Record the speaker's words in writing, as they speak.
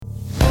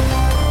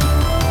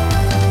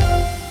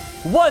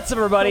What's up,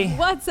 everybody?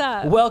 What's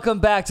up? Welcome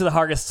back to the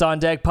Hargest on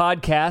Deck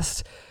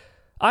podcast.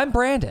 I'm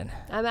Brandon.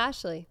 I'm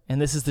Ashley.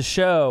 And this is the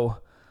show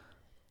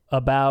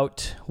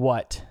about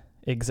what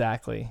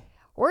exactly?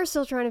 We're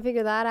still trying to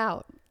figure that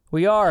out.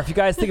 We are. If you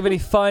guys think of any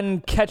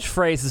fun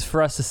catchphrases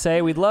for us to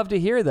say, we'd love to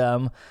hear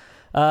them.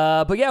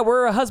 But yeah,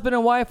 we're a husband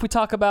and wife. We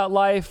talk about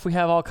life. We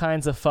have all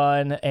kinds of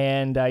fun.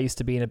 And I used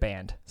to be in a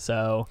band.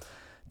 So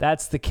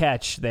that's the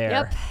catch there.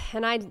 Yep.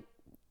 And I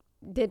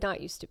did not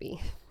used to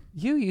be.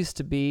 You used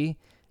to be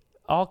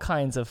all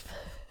kinds of...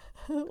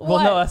 Well,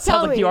 What? no, that Tell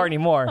sounds like me. you are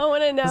anymore. I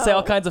want to know. You say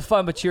all kinds of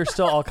fun, but you're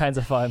still all kinds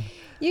of fun.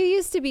 You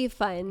used to be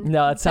fun.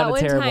 No, it sounded that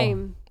one terrible.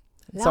 Time,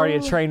 It's already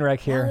a long, train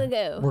wreck here. long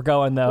ago. We're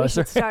going though. We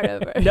should start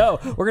over. No,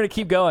 we're gonna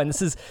keep going.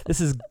 This is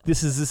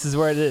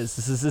where it is.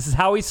 This is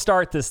how we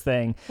start this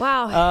thing.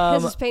 Wow,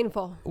 this is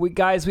painful. We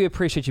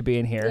appreciate you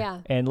being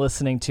here and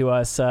listening to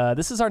us.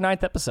 This is our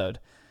 9th episode.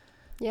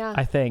 Yeah.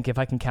 I think, if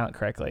I can count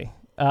correctly.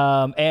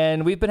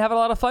 And we've been having a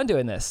lot of fun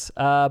doing this.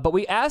 But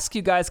we ask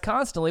you guys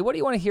constantly, what do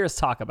you want to hear us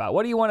talk about?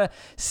 What do you want to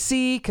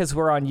see? Because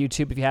we're on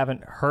YouTube. If you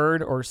haven't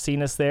heard or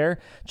seen us there,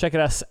 check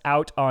us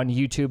out on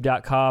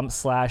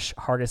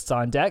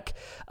youtube.com/HargestOnDeck.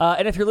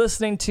 And if you're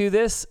listening to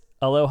this,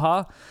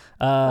 aloha.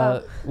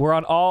 We're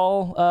on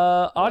all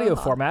audio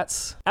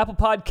formats, Apple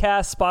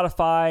Podcasts,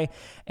 Spotify,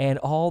 and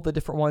all the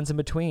different ones in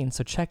between.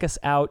 So check us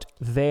out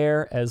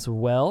there as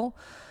well.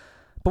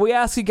 But we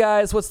ask you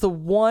guys, what's the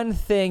one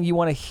thing you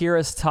want to hear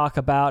us talk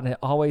about? And it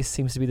always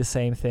seems to be the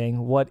same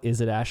thing. What is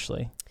it,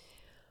 Ashley?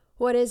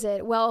 What is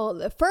it?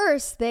 Well,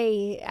 first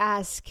they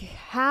ask,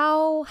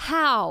 how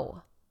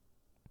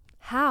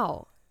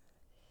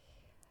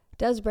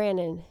does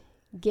Brandon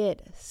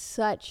get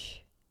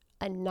such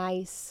a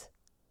nice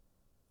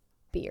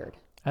beard?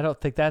 I don't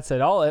think that's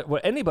at all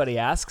what anybody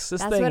asks.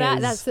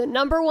 That's the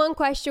number one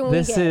question we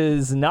get. This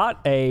is not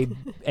a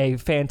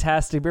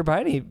fantastic beard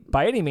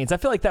by any means. I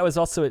feel like that was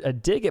also a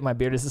dig at my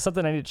beard. Is this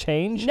something I need to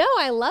change? No,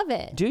 I love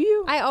it. Do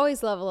you? I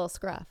always love a little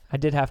scruff. I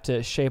did have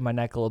to shave my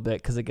neck a little bit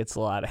because it gets a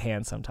lot out of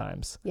hand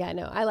sometimes. Yeah, I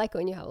know. I like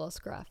when you have a little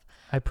scruff.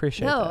 I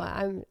appreciate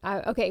that. No,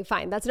 okay,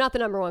 fine. That's not the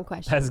number one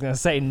question. I was going to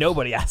say,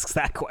 nobody asks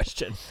that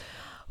question.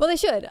 Well, they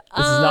should.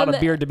 This is not a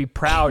beard to be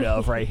proud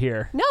of right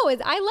here. No,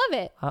 I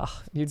love it.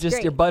 Oh,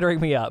 you're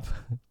buttering me up.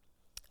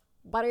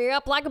 Butter you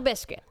up like a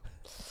biscuit.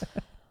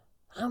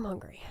 I'm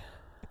hungry.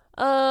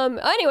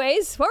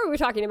 Anyways, what were we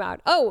talking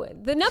about? Oh,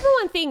 the number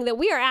one thing that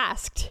we are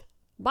asked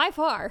by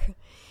far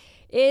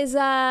is you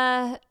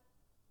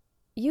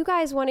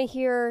guys want to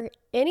hear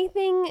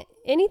anything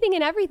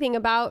and everything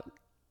about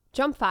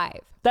Jump5.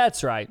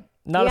 That's right.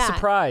 Not a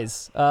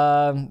surprise.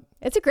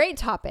 It's a great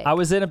topic. I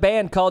was in a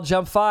band called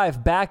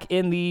Jump5 back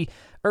in the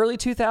early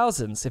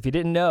 2000s. If you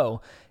didn't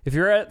know, if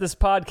you're at this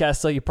podcast,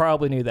 so you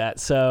probably knew that.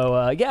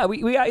 So yeah, we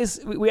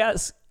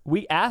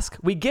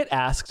get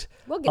asked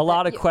a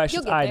lot of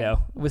questions. I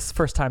know it was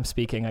first time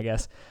speaking, I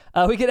guess.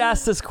 We get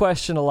asked this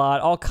question a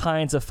lot, all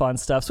kinds of fun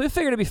stuff. So we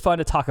figured it'd be fun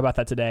to talk about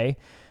that today.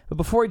 But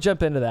before we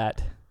jump into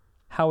that,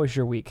 how was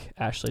your week,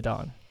 Ashley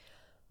Dawn?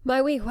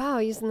 My week, wow,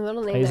 using the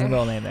middle name Using the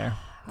middle name there.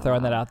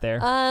 Throwing that out there.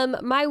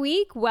 My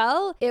week,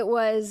 well, it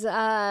was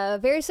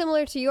very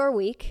similar to your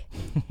week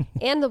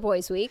and the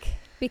boys' week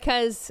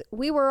because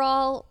we were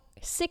all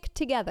sick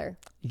together.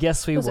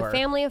 Yes, we were. It was a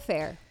family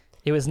affair.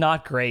 It was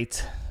not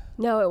great.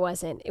 No, it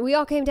wasn't. We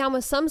all came down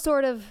with some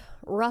sort of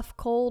rough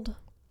cold.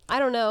 I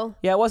don't know.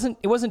 Yeah, it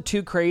wasn't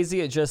too crazy.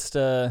 It just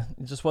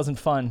wasn't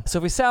fun. So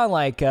if we sound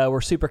like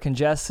we're super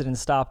congested and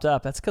stopped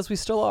up, that's because we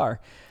still are.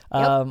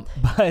 Yep.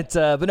 But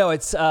no,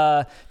 it's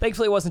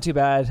thankfully it wasn't too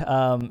bad.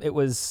 It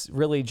was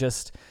really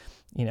just,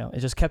 it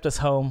just kept us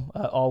home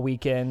all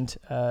weekend.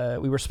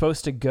 We were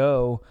supposed to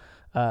go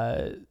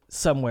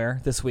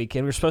somewhere this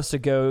weekend. We were supposed to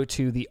go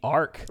to the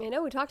Ark. I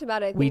know we talked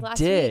about it. We last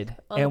did, week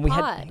on and the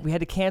pod. we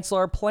had to cancel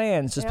our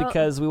plans just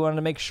because we wanted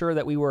to make sure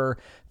that we were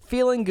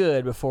feeling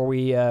good before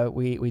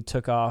we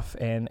took off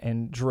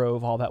and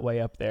drove all that way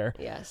up there.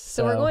 Yes.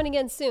 So we're going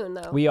again soon,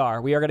 though. We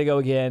are going to go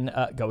again.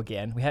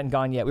 We hadn't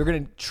gone yet. We were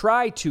going to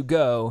try to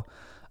go.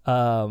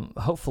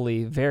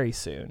 Hopefully very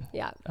soon.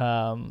 Yeah.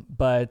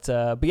 But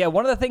yeah,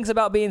 one of the things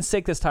about being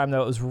sick this time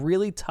though, it was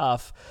really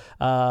tough,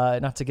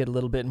 not to get a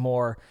little bit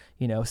more,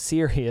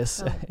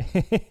 serious,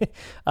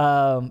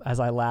 as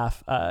I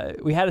laugh,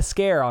 we had a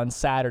scare on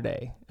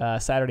Saturday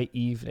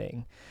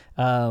evening.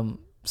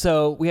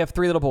 So we have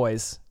 3 little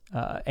boys,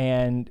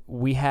 and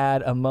we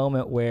had a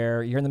moment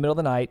where you're in the middle of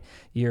the night,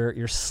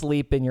 you're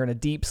sleeping, you're in a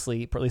deep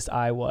sleep, or at least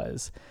I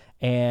was,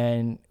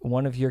 and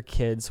one of your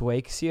kids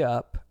wakes you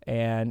up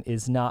and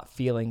is not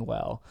feeling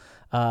well.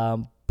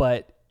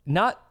 But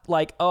not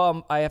like,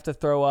 I have to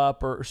throw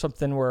up or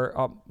something where,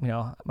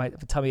 my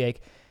tummy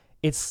ache.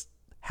 It's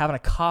having a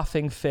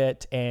coughing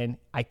fit and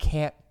I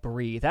can't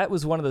breathe. That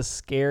was one of the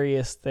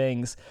scariest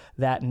things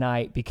that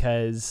night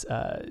because,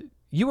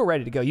 you were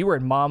ready to go. You were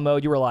in mom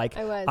mode. You were like,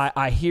 I was.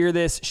 I hear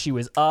this. She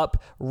was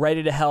up,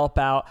 ready to help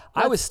out.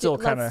 I was still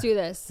kind of, let's do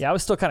this. Yeah, I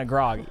was still kind of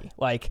groggy.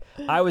 Like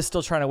I was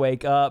still trying to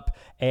wake up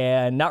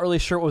and not really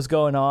sure what was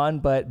going on.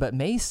 But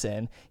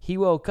Mason, he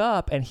woke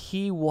up and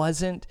he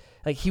wasn't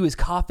like, he was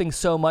coughing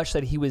so much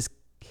that he was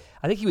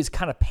I think he was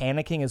kind of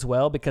panicking as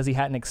well because he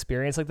hadn't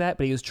experienced like that,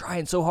 but he was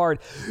trying so hard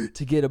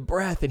to get a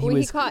breath, and he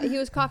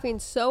was coughing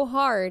so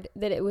hard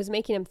that it was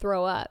making him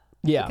throw up.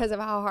 Yeah. Because of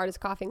how hard his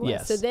coughing was.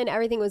 Yes. So then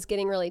everything was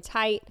getting really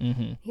tight.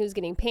 Mm-hmm. He was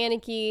getting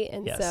panicky.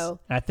 And so.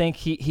 And I think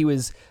he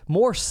was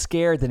more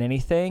scared than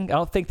anything. I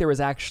don't think there was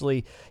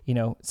actually,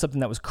 something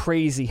that was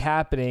crazy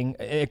happening.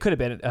 It could have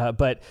been,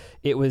 but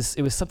it was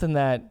something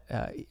that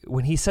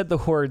when he said the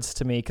words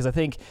to me, because I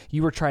think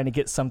you were trying to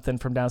get something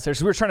from downstairs.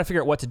 So we were trying to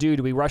figure out what to do.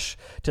 Do we rush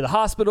to the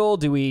hospital?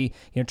 Do we,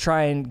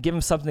 try and give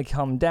him something to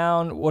calm him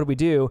down? What do we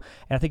do?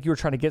 And I think you were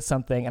trying to get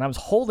something, and I was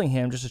holding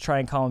him just to try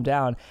and calm him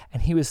down.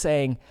 And he was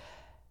saying,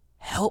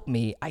 "Help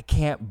me, I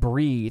can't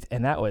breathe."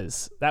 And that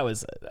was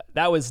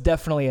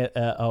definitely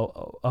a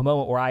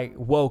moment where I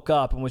woke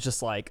up and was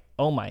just like,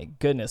 oh my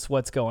goodness,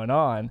 what's going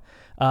on?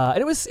 And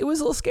it was a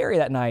little scary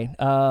that night.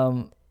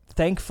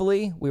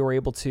 Thankfully, we were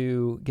able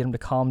to get him to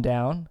calm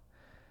down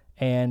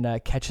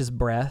and catch his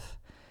breath,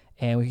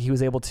 and he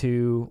was able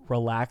to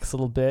relax a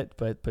little bit.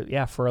 But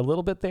yeah, for a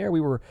little bit there,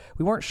 we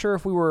weren't sure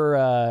if we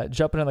were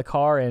jumping in the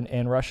car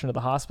and rushing to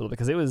the hospital,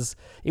 because it was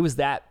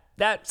that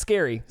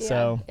scary. Yeah,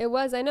 so it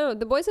was. I know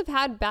the boys have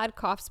had bad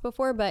coughs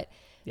before, but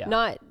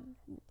not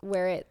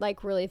where it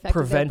like really affected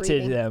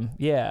prevented them.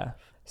 Yeah.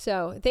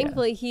 So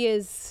thankfully he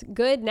is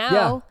good now.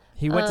 Yeah.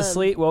 He went to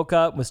sleep, woke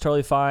up, was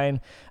totally fine.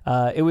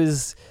 It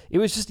was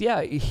just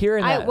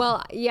hearing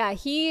that.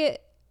 He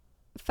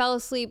fell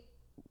asleep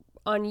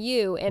on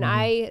you, and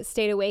I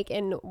stayed awake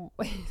and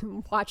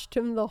watched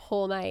him the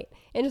whole night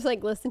and just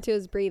like listened to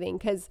his breathing,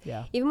 because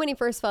even when he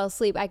first fell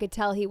asleep, I could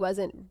tell he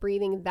wasn't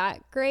breathing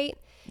that great.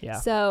 Yeah.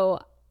 So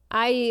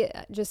I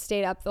just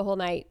stayed up the whole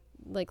night,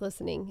 like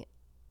listening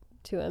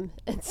to him.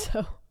 And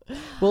so,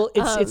 well,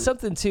 it's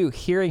something too,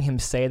 hearing him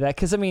say that,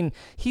 because I mean,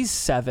 he's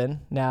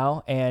 7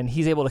 now and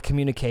he's able to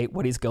communicate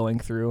what he's going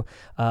through.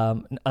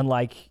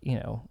 Unlike,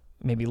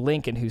 maybe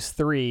Lincoln, who's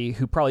 3,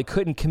 who probably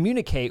couldn't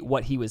communicate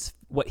what he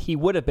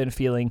would have been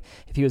feeling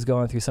if he was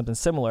going through something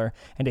similar.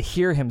 And to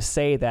hear him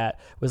say that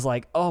was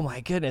like, oh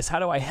my goodness, how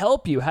do I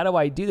help you? How do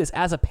I do this?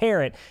 As a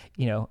parent,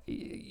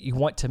 you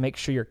want to make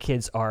sure your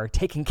kids are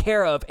taken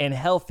care of and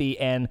healthy,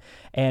 and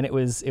it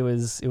was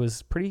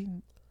pretty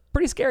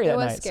scary that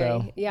night. It was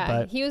scary. So,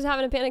 yeah, he was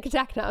having a panic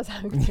attack and I was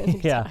having a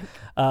panic attack.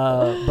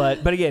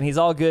 But again, he's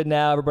all good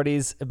now.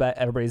 Everybody's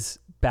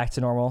back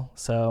to normal.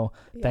 So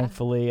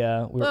thankfully,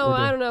 we're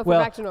I don't know if we're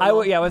back to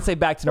normal. I would say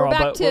back to normal,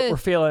 but we're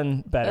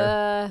feeling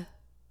better.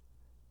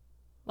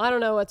 I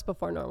don't know what's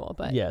before normal,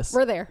 but yes,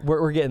 we're there.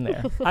 We're getting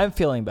there. I'm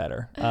feeling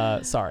better.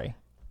 Sorry.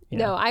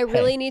 I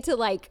really need to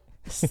like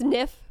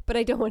sniff, but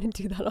I don't want to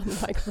do that on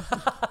the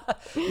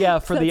microphone. Yeah,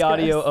 for the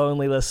audio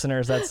only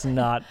listeners, that's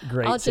not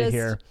great to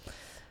hear.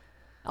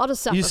 I'll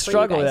just suffer. You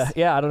struggle with that.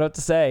 Yeah, I don't know what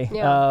to say.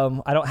 Yeah.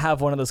 I don't have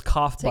one of those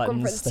cough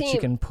buttons that you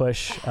can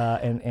push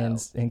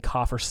and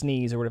cough or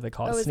sneeze or whatever they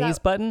call it. Sneeze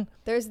button.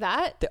 There's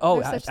that?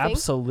 There's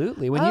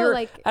absolutely. When you're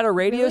at a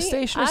radio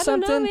station or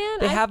something,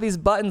 they have these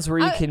buttons where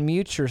you can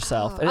mute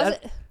yourself. I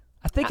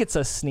think it's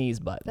a sneeze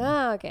button.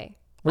 Oh, okay.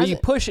 Where you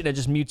push it and it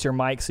just mutes your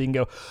mic so you can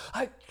go,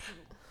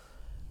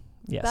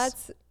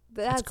 yes.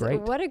 That's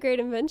great. What a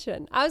great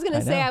invention. I was going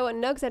to say I wouldn't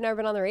know because I've never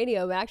been on the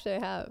radio, but actually I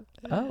have.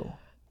 Oh.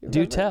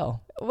 Do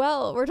tell.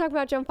 Well, we're talking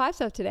about Jump5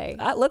 stuff today.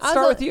 Let's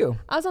start with you.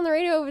 I was on the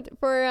radio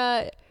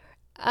for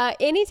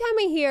anytime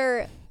I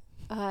hear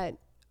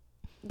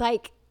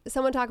like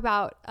someone talk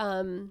about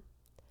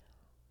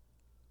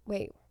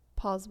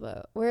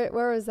Paulsbo.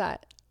 Where was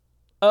that?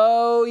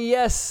 Oh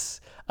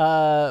yes.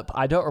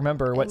 I don't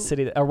remember what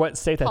city or what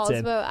state that's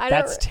in.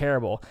 That's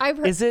terrible.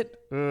 Is it?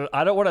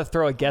 I don't want to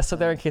throw a guess out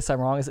there in case I'm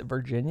wrong. Is it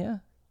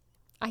Virginia?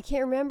 I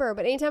can't remember,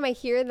 but anytime I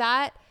hear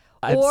that.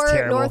 It's or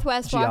terrible.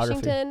 Northwest Geography.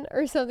 Washington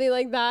or something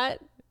like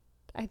that.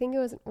 I think it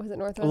was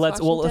Northwest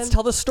Washington? Let's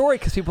tell the story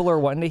because people are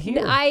wanting to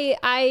hear.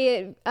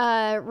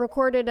 I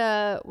recorded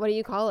a, what do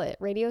you call it?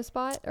 Radio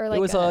spot? Or like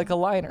it was like a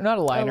liner, not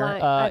a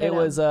liner. It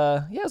was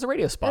a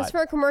radio spot. It was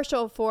for a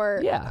commercial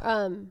for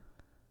for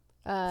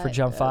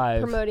Jump5.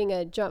 Promoting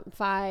a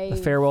Jump5. The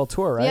farewell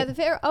tour, right?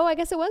 Yeah, I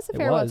guess it was the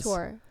farewell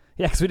tour.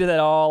 Yeah, because we did that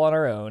all on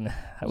our own.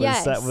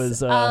 That was.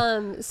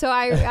 So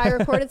I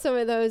recorded some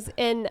of those,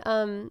 and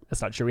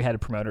that's not true. We had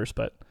promoters,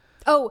 but.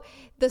 Oh,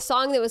 the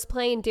song that was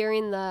playing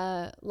during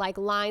the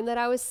line that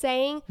I was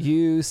saying.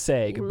 You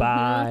say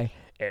goodbye,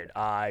 and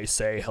I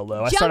say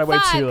hello. I started way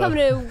too low. Coming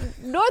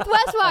to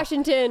Northwest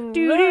Washington.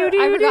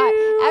 I forgot.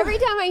 Every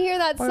time I hear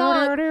that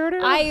song,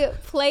 I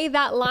play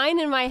that line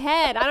in my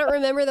head. I don't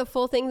remember the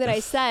full thing that I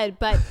said,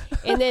 but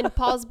and then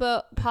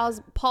Paulsbo.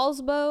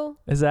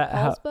 Is that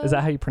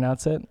how you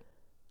pronounce it?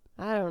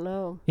 I don't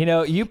know.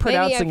 You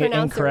pronouncing it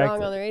incorrectly.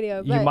 Wrong on the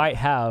radio, you might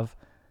have.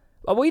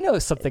 Well, we know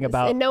something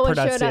about and no one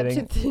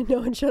pronunciating. No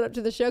one showed up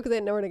to the show because they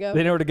didn't know where to go. They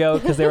didn't know where to go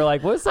because they were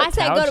like, "What's that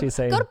town she's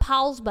saying?" Go to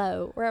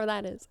Paulsbo, wherever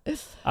that is.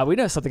 We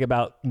know something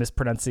about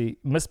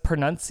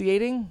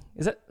mispronunciating.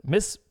 Is it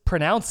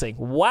mispronouncing?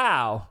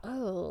 Wow.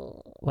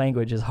 Oh.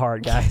 Language is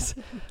hard, guys.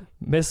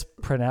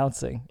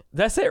 Mispronouncing.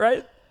 Did I say it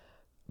right?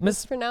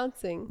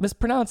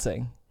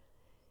 Mispronouncing.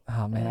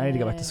 Oh man, I need to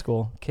go back to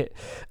school.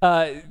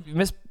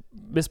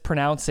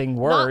 mispronouncing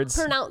words.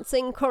 Not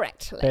pronouncing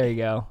correctly. There you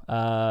go.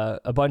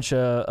 A bunch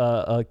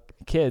of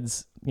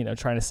kids,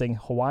 trying to sing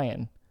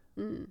Hawaiian.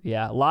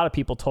 Yeah, a lot of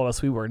people told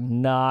us we were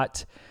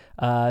not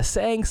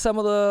saying some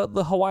of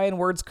the Hawaiian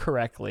words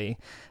correctly.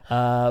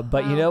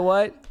 But you know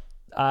what?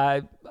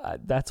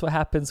 That's what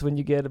happens when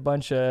you get a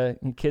bunch of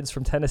kids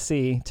from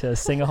Tennessee to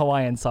sing a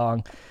Hawaiian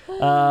song.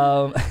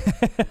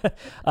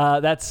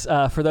 That's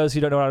for those who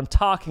don't know what I'm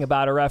talking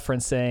about or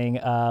referencing.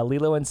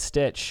 Lilo and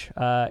Stitch.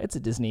 It's a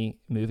Disney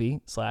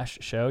movie /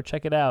 show.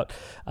 Check it out.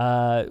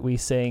 We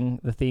sing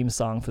the theme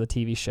song for the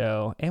TV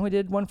show, and we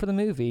did one for the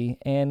movie,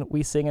 and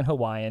we sing in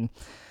Hawaiian.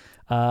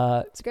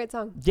 It's a great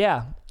song.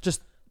 Yeah,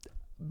 just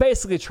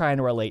basically trying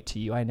to relate to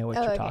you. I know what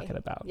you're talking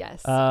about.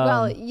 Yes.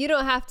 Well, you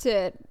don't have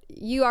to.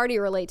 You already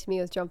relate to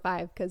me with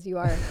Jump5 because you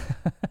are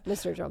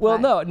Mr. Jump5. Well,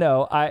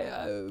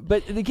 no.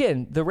 But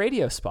again, the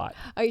radio spot.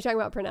 Are you talking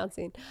about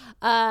pronouncing?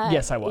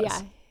 Yes, I was.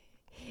 Yeah.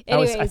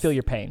 Anyways, I feel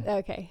your pain.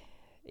 Okay.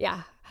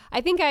 Yeah.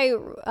 I think I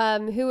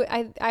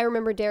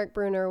remember Derek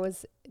Bruner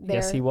was there.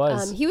 Yes, he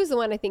was. He was the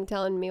one I think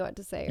telling me what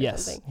to say or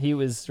something. He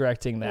was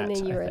directing that. And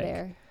then you I were think.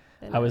 there.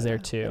 I was there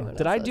too.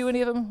 Did I do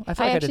any of them? I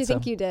actually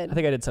think you did. I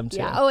think I did some too.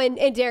 Yeah. Oh,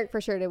 and Derek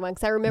for sure did one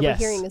because I remember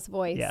hearing his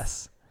voice.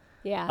 Yes.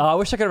 Yeah. I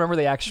wish I could remember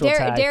the actual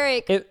tag.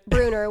 Derek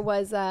Bruner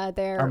was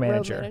their our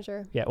manager. Road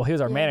manager. Yeah. Well, he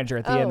was our manager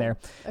at the end there.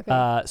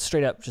 Okay.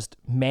 Straight up, just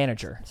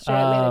manager. Straight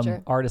up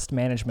manager. Artist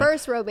management.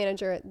 First road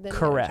manager. Then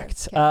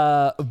correct.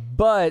 Manager. Okay.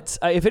 But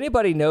if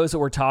anybody knows what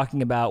we're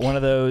talking about, one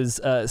of those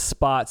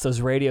spots,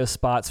 those radio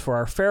spots for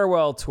our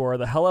farewell tour,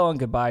 the hello and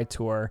goodbye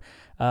tour.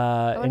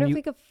 I wonder if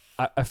we could.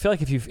 I feel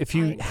like if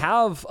you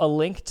have a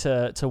link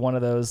to one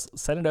of those,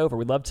 send it over.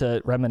 We'd love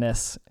to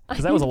reminisce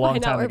because that was a long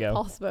time ago. Where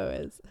Paul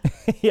Spo is.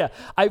 Yeah,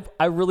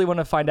 I really want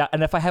to find out.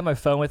 And if I had my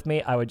phone with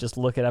me, I would just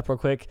look it up real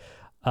quick.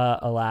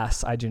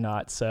 Alas, I do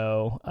not.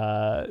 So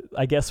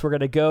I guess we're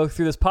gonna go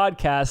through this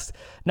podcast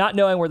not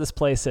knowing where this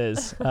place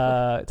is.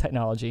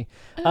 Technology.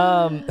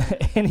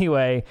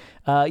 Anyway,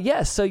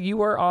 yes. So you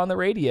were on the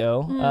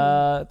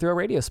radio through a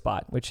radio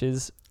spot, which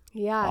is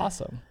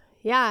awesome.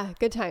 Yeah,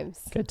 good times.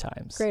 Good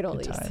times. Great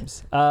oldies. Good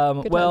times.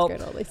 Good well,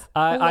 times, great oldies.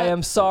 I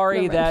am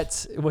sorry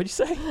that... What'd you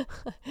say?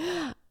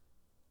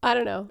 I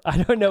don't know.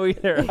 I don't know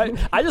either.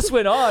 I just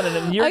went on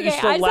and you're still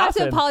laughing. I just have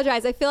to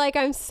apologize. I feel like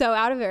I'm so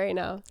out of it right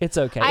now. It's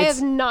okay. I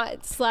have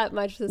not slept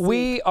much this week.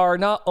 We are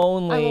not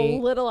only...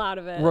 I'm a little out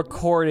of it.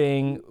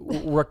 Recovering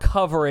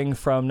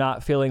from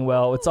not feeling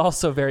well. It's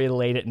also very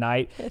late at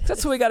night.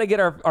 That's when we got to get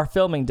our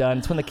filming done.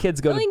 It's when the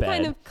kids go to bed. Feeling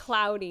kind of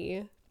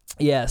cloudy.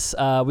 Yes,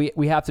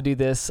 we have to do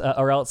this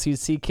or else you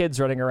see kids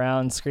running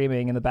around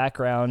screaming in the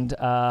background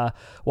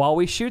while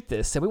we shoot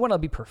this. And we want to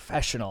be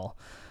professional.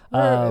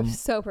 We're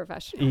so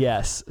professional.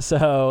 Yes,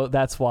 so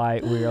that's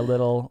why we're a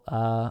little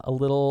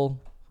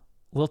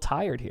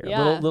tired here,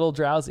 a little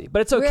drowsy.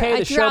 But it's okay.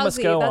 The show must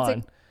go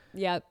on.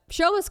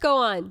 Show must go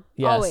on.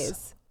 Yes.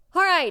 Always.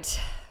 All right,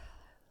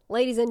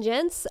 ladies and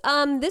gents.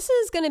 This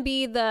is going to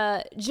be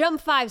the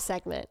Jump5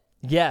 segment.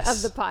 Yes.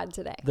 Of the pod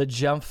today. The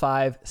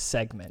Jump5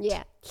 segment.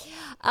 Yeah.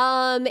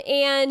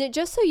 And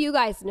just so you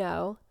guys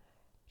know,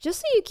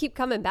 just so you keep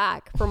coming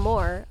back for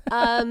more,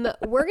 we're going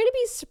to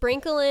be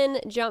sprinkling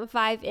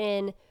Jump5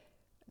 in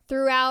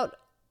throughout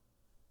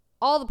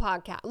all the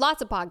podcasts,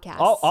 lots of podcasts.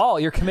 All?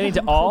 You're committing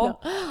to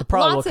all? No. It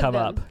probably Lots will come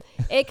up.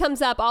 It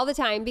comes up all the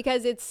time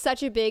because it's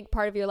such a big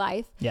part of your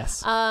life.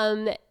 Yes.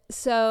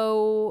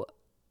 So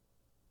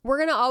we're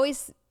going to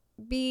always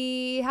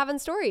be having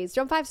stories,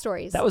 Jump5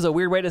 stories. That was a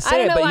weird way to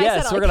say it, but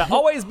yes, we're going to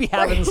always be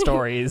having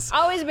stories.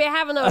 Always be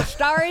having those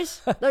stories,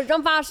 those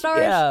Jump5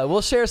 stories. Yeah, we'll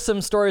share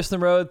some stories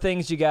from the road,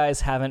 things you guys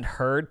haven't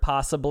heard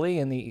possibly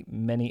in the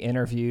many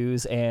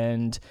interviews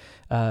and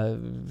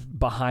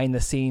behind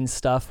the scenes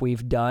stuff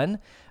we've done.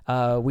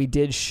 We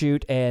did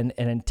shoot an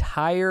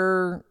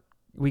entire...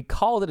 We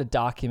called it a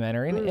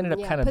documentary, and it ended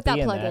up kind of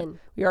being that.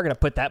 We are going to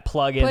put that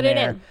plug in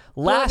there.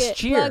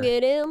 Last year,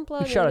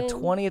 we shot a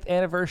 20th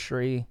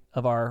anniversary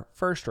of our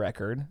first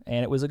record,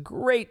 and it was a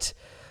great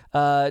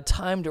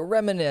time to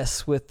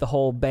reminisce with the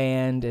whole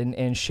band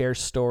and share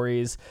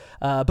stories.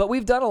 But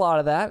we've done a lot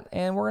of that,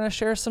 and we're going to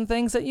share some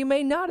things that you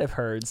may not have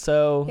heard.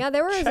 So yeah,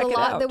 there was a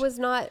lot that was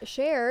not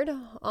shared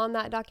on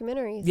that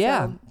documentary.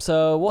 Yeah,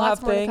 so we'll have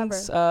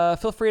things.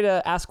 Feel free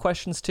to ask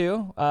questions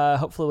too.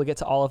 Hopefully we'll get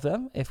to all of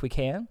them if we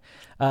can.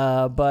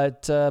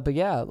 But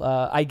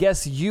yeah, I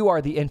guess you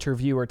are the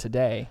interviewer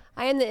today.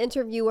 I am the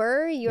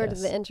interviewer. You are the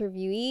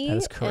interviewee. That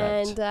is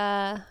correct.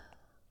 And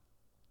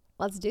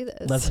let's do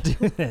this. Let's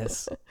do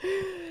this.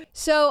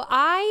 So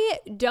I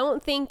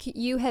don't think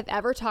you have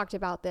ever talked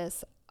about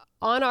this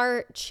on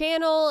our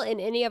channel, in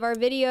any of our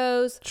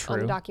videos, on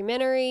the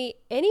documentary,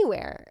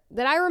 anywhere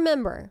that I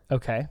remember.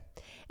 Okay.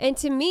 And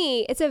to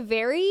me, it's a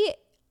very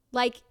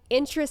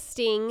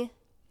interesting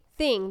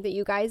thing that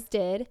you guys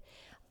did.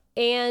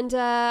 And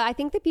I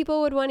think that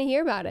people would want to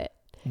hear about it.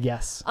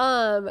 Yes.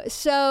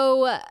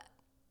 So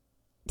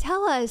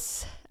tell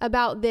us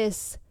about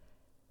this.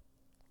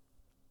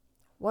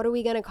 What are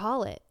we going to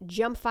call it?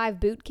 Jump5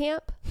 boot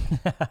camp?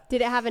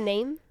 Did it have a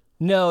name?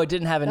 No, it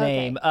didn't have a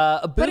name.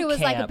 A boot But it was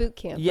camp. like a boot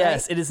camp,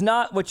 Yes, right? it is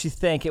not what you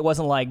think. It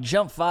wasn't like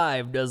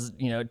Jump5 does,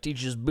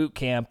 teaches boot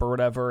camp or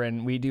whatever,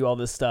 and we do all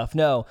this stuff.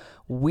 No,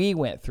 we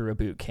went through a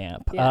boot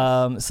camp.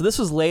 Yes. So this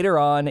was later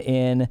on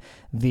in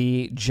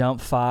the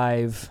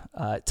Jump5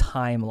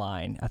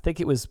 timeline. I think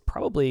it was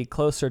probably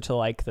closer to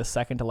like the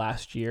second to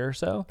last year or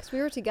so. Because we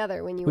were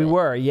together when you We went.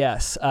 were,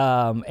 yes.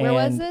 Where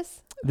was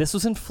this? This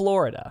was in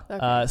Florida.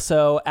 Okay.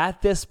 So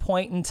at this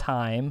point in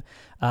time,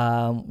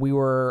 we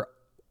were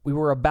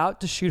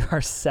about to shoot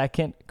our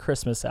second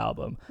Christmas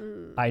album.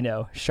 I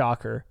know,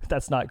 shocker.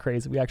 That's not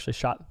crazy. We actually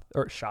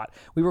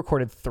we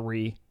recorded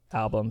 3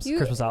 albums,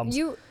 Christmas albums.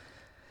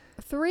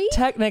 3?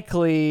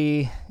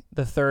 Technically,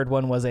 the third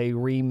one was a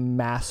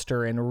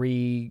remaster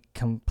and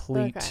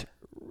complete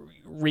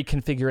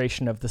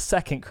reconfiguration of the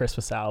second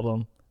Christmas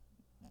album.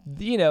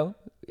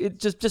 It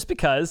just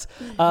because.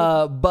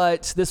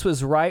 But this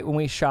was right when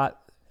we shot.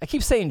 I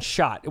keep saying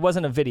shot. It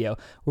wasn't a video.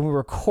 When we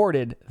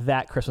recorded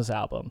that Christmas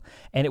album.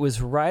 And it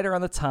was right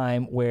around the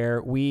time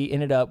where we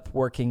ended up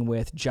working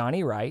with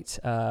Johnny Wright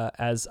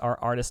as our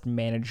artist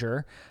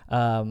manager. He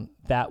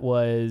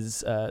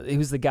was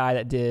the guy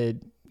that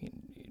did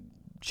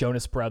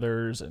Jonas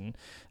Brothers and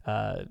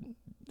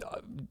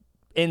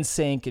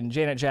NSYNC and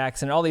Janet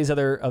Jackson and all these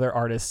other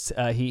artists.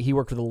 He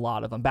worked with a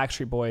lot of them.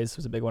 Backstreet Boys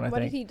was a big one, I think.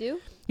 What did he do?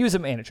 He was a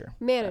manager.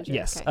 Okay.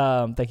 Yes.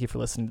 Thank you for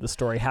listening to the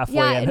story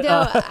halfway in.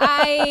 No,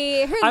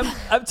 I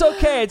heard. It's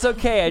okay. It's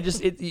okay.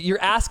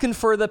 You're asking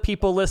for the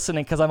people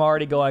listening because I'm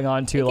already going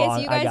on too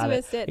long. In case you guys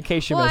missed it. In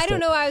case you missed it. I don't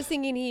know. I was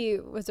thinking he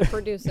was a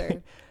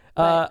producer.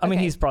 I mean,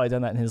 he's probably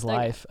done that in his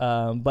life.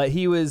 But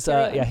he was,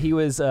 he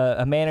was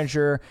a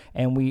manager,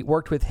 and we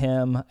worked with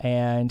him,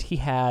 and he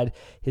had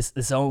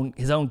his own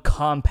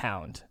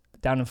compound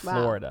down in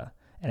Florida,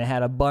 and it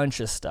had a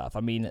bunch of stuff.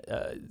 I mean,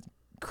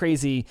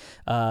 crazy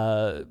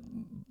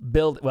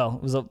it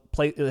was a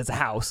place. It's a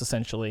house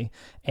essentially,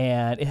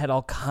 and it had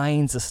all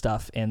kinds of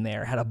stuff in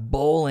there. It had a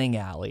bowling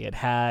alley. It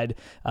had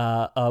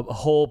a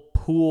whole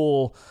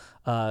pool.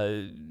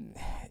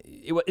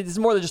 It's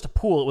more than just a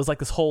pool. It was like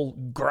this whole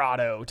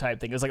grotto type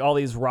thing. It was like all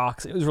these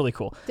rocks. It was really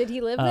cool. Did he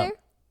live there?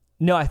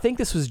 No, I think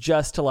this was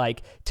just to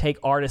like take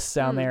artists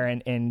down there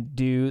and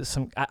do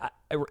some.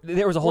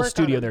 There was a whole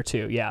studio there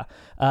too, yeah.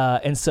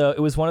 And so it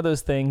was one of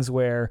those things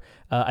where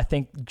I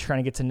think trying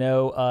to get to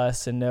know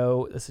us and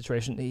know the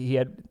situation. He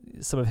had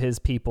some of his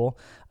people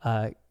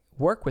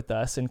work with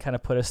us and kind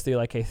of put us through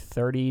like a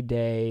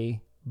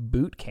 30-day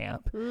boot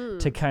camp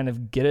to kind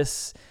of get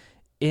us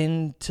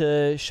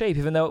into shape,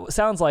 even though it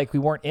sounds like we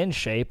weren't in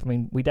shape. I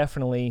mean, we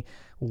definitely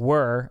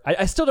were.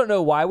 I still don't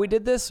know why we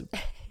did this.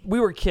 We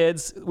were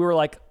kids. We were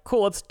like,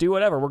 cool, let's do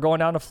whatever. We're going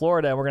down to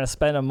Florida and we're going to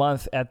spend a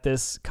month at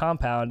this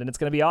compound and it's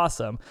going to be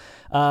awesome.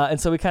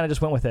 And so we kind of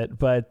just went with it.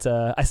 But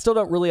I still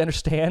don't really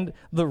understand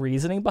the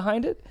reasoning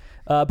behind it.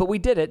 But we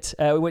did it.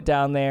 We went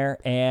down there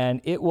and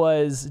it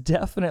was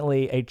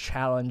definitely a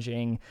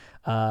challenging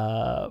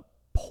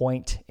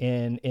point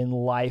in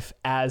life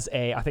as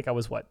I think I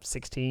was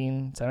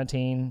 16,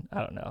 17, I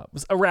don't know. It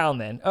was around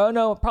then. Oh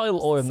no, probably a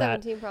little older than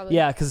 17 that. probably.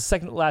 Yeah, because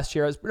second last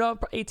year I was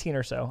 18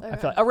 or so. I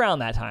feel like around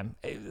that time,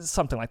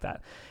 something like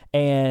that.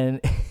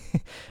 And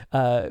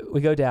we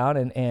go down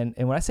and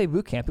when I say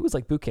boot camp, it was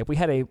like boot camp. We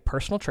had a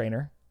personal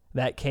trainer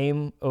that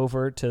came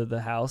over to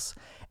the house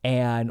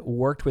and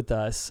worked with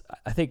us,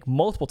 I think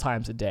multiple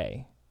times a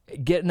day,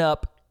 getting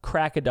up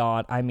crack of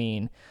dawn. I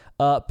mean,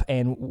 up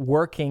and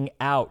working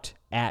out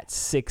at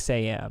 6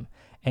 a.m.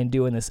 and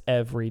doing this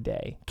every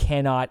day.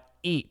 Cannot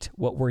eat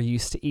what we're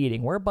used to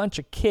eating. We're a bunch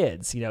of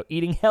kids.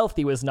 Eating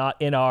healthy was not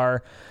in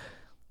our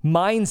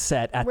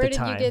mindset at the time. Where did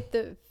you get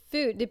the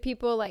food? Did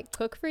people like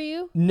cook for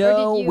you?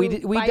 No, or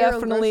did you we buy your own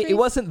definitely, it groceries?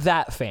 wasn't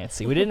that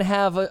fancy. We didn't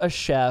have a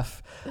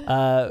chef.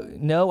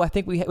 No, I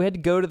think we had to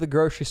go to the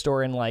grocery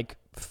store and like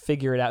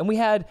figure it out. And we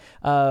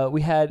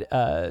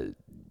had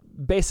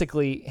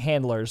basically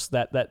handlers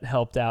that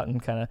helped out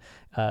and kind of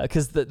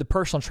because the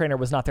personal trainer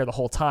was not there the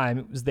whole time.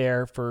 It was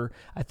there for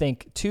I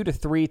think 2 to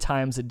 3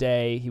 times a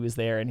day. He was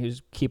there and he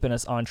was keeping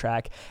us on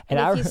track. And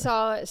if you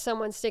saw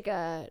someone stick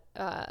a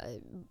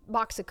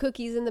box of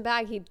cookies in the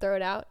bag, he'd throw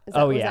it out.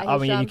 I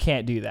mean, you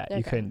can't do that. Okay.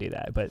 You couldn't do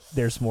that. But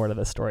there's more to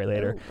the story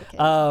later.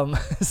 Okay.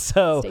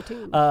 So stay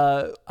tuned.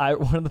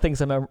 One of the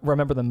things I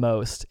remember the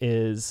most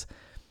is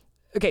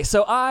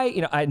so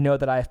I know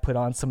that I've put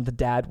on some of the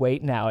dad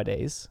weight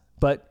nowadays,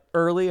 but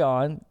early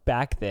on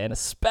back then,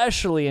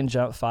 especially in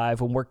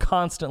Jump5, when we're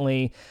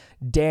constantly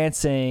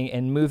dancing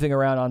and moving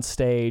around on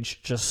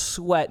stage, just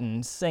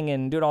sweating,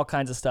 singing, doing all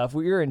kinds of stuff,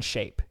 we were in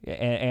shape.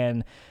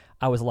 And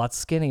I was a lot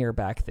skinnier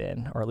back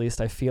then, or at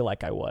least I feel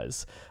like I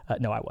was.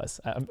 No, I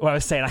was. What I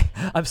was saying,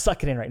 I'm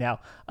sucking in right now.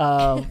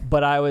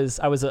 But I was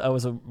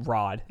a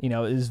rod. It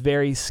was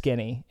very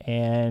skinny,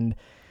 and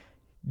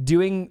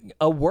doing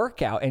a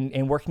workout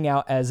and working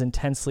out as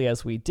intensely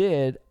as we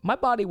did, my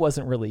body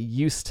wasn't really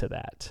used to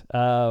that.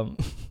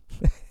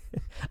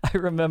 I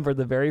remember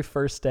the very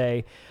first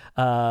day,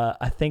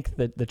 I think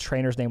that the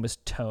trainer's name was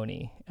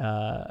Tony.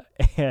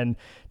 And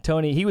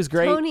Tony, he was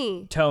great.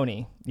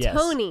 Tony. Yes.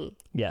 Tony.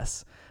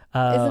 Yes.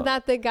 Isn't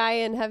that the guy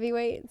in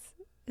Heavyweights?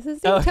 Is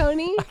his name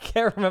Tony? I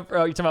can't remember.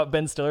 Oh, you're talking about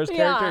Ben Stiller's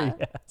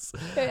character?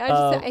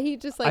 Yes. He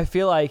just like. I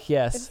feel like,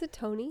 yes. Is it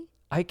Tony?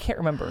 I can't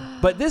remember,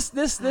 but this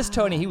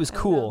Tony, he was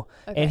cool,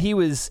 and he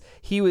was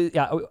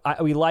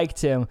we liked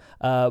him,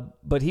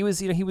 but he was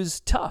he was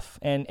tough,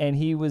 and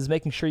he was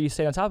making sure you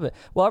stayed on top of it.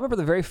 Well, I remember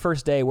the very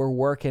first day we're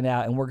working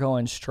out and we're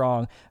going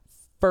strong.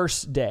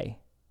 First day,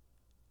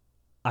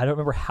 I don't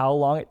remember how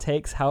long it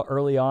takes, how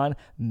early on,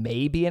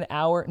 maybe an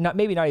hour,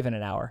 maybe not even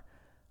an hour.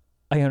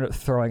 I ended up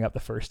throwing up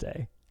the first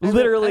day,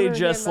 literally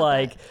just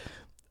like.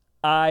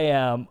 I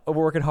am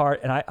working hard,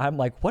 and I'm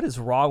like, what is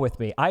wrong with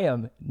me? I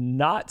am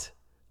not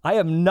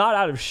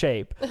out of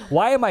shape.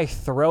 Why am I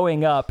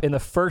throwing up in the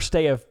first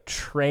day of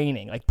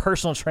training? Like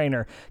personal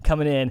trainer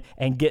coming in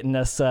and getting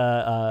us,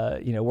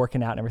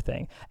 working out and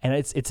everything. And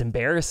it's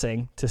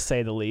embarrassing to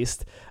say the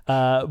least.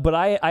 But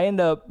I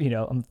end up,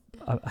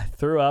 I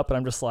threw up and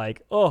I'm just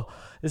like, oh,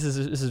 this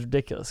is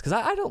ridiculous. Because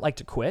I don't like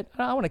to quit.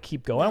 I want to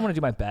keep going. I want to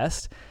do my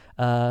best.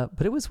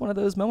 But it was one of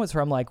those moments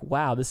where I'm like,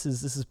 wow, this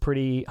is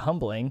pretty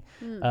humbling,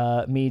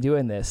 me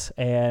doing this.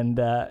 And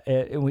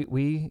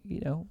we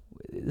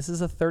this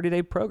is a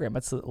 30-day program.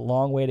 That's a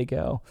long way to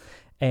go.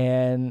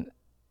 And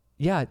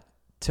yeah,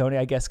 Tony,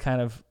 I guess,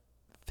 kind of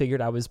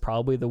figured I was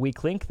probably the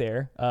weak link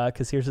there,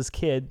 because here's this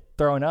kid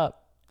throwing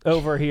up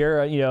over here,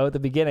 at the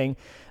beginning.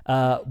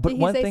 But did he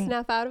one say thing,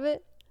 snap out of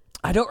it?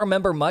 I don't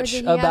remember much or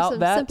did he about have some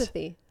that.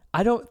 Sympathy?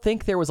 I don't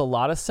think there was a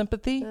lot of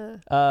sympathy,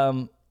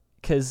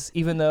 because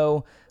even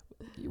though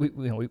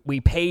we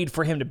paid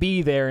for him to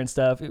be there and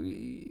stuff,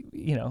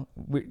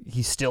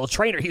 he's still a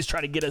trainer. He's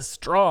trying to get us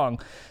strong.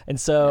 And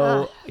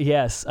so,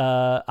 yes,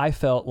 I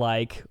felt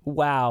like,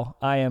 wow,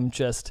 I am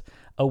just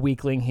a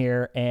weakling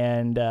here.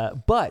 And,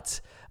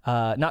 but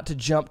not to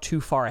jump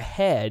too far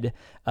ahead.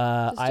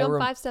 Just jump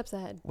 5 steps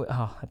ahead.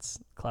 Oh, that's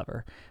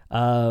clever.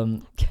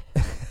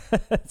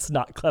 It's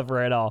not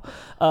clever at all.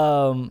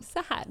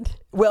 Sad.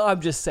 Well,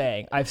 I'm just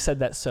saying, I've said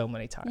that so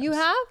many times. You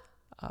have?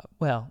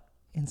 Well,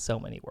 in so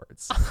many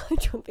words. I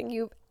don't think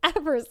you've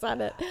ever said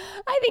it.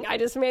 I think I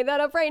just made that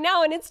up right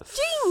now, and it's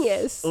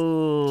genius.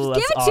 Ooh, just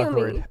give it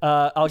awkward. to me.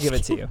 I'll give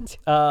it to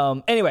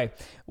you. Anyway,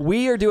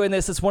 we are doing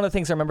this. It's one of the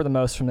things I remember the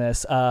most from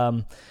this.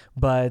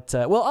 But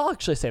I'll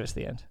actually save it to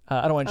the end.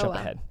 I don't want to jump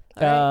ahead.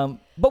 Right.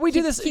 But we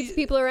do this. Keeps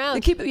people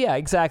around. Yeah,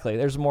 exactly.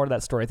 There's more to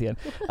that story at the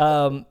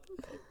end.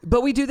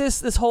 But we do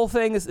this whole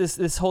thing,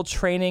 this whole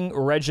training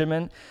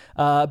regimen,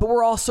 but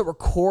we're also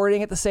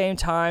recording at the same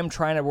time,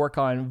 trying to work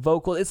on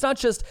vocal. It's not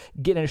just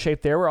getting in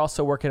shape there. We're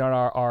also working on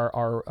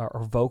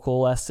our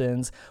vocal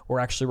lessons. We're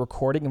actually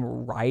recording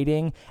and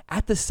writing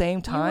at the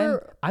same time.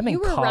 I'm in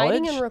college. You were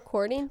writing and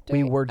recording?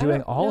 We were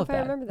doing all of that.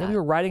 I remember that. We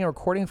were writing and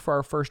recording for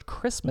our first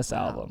Christmas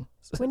album.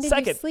 When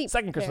did you sleep?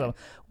 Second Christmas album.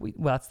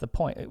 Well, that's the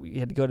point. We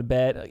had to go to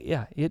bed.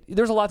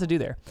 There's a lot to do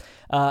there.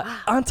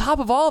 On top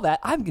of all that,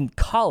 I'm in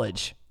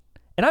college.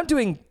 And I'm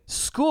doing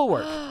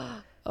schoolwork.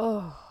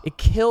 It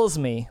kills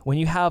me when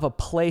you have a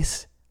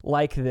place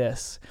like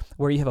this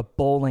where you have a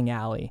bowling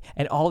alley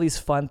and all these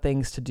fun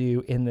things to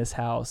do in this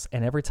house.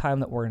 And every time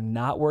that we're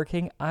not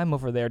working, I'm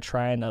over there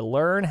trying to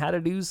learn how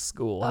to do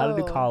school, how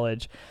to do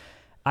college.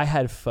 I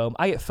had FOMO.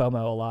 I get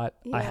FOMO a lot.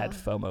 Yeah. I had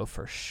FOMO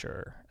for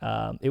sure.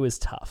 It was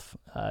tough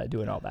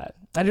doing all that.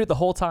 I did it the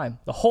whole time.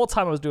 The whole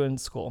time I was doing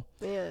school.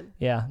 Man,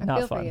 yeah, not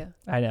feel fun. For you.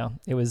 I know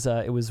it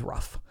was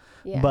rough.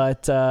 Yeah.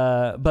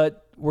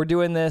 But we're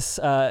doing this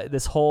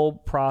whole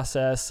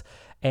process,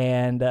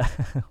 and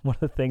one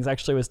of the things,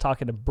 actually, I was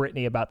talking to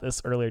Brittany about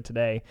this earlier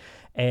today,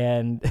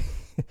 and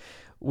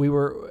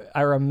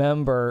I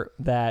remember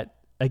that,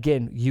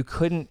 again, you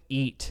couldn't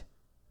eat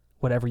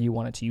whatever you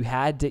wanted to. You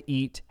had to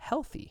eat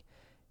healthy.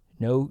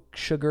 No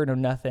sugar, no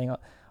nothing.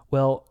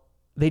 Well,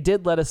 they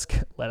did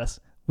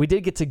we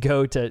did get to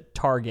go to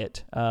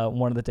Target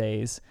one of the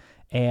days,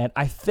 and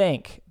I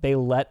think they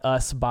let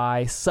us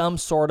buy some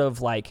sort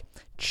of like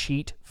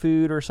cheat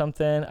food or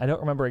something. I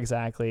don't remember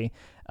exactly,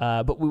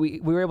 but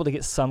we were able to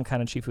get some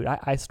kind of cheat food.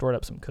 I stored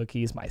up some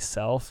cookies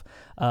myself.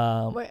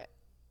 Wait,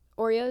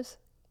 Oreos?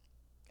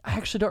 I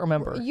actually don't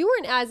remember. You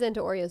weren't as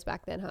into Oreos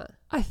back then, huh?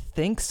 I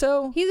think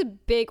so. He's a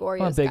big Oreos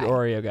guy. I'm a big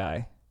Oreo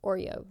guy.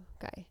 Oreo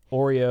guy.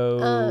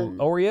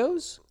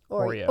 Oreos?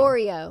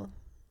 Oreo.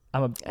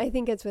 I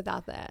think it's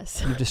without the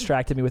S. You've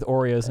distracted me with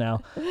Oreos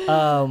now.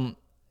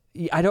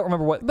 I don't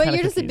remember what. But kind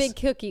you're of just a big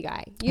cookie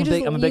guy.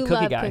 I'm a big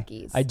cookie guy.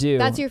 Cookies. I do.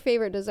 That's your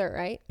favorite dessert,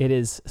 right? It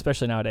is,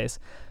 especially nowadays.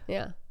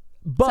 Yeah.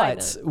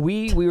 But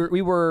we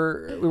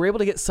were able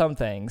to get some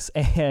things,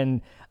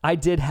 and I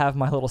did have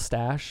my little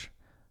stash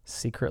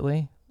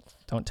secretly.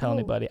 Don't tell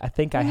anybody. I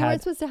think I had. You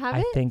weren't supposed to have it?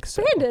 I think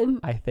so. Brandon.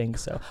 I think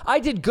so. I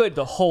did good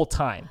the whole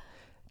time.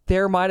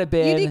 There might have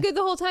been. You did good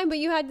the whole time, but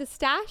you had the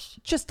stash?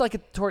 Just like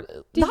like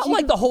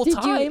the whole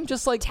time.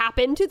 Just like tap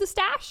into the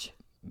stash?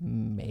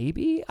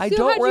 Maybe. I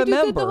don't remember. You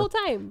do good the whole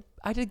time?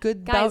 I did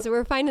good. Guys,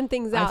 we're finding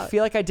things out. I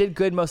feel like I did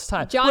good most of the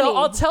time. Johnny, well,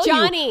 I'll tell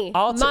you.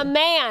 My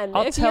man,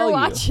 if you're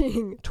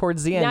watching.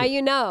 Towards the end. Now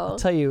you know. I'll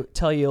tell you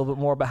a little bit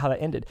more about how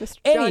that ended. Mr.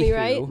 Johnny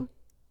Wright?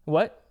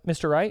 What?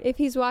 Mr. Wright? If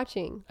he's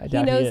watching. I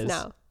doubt he knows he is.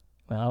 now.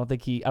 Well, I don't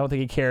think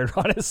he cared,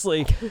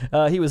 honestly.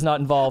 He was not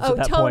involved at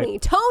that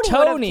point.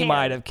 Tony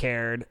might have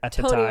cared at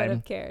the time. Tony would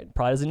have cared.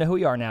 Probably doesn't know who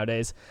we are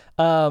nowadays.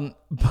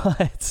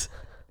 But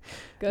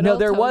Good no,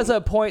 old there Tony. was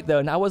a point though,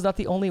 and I was not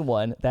the only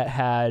one that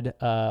had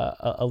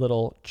a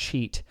little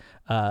cheat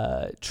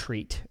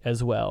treat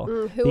as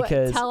well.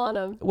 Tell on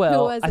him. Well,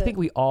 Who was I it? think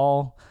we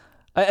all.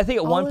 I think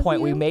at one of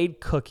point we you? made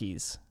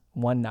cookies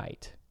one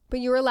night. But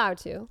you were allowed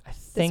to. I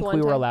think one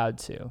we were time? allowed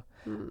to.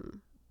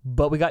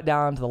 But we got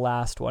down to the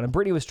last one, and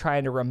Brittany was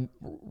trying to,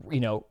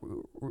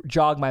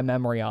 jog my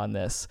memory on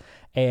this,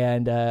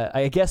 and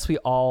I guess we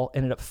all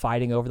ended up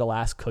fighting over the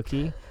last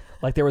cookie.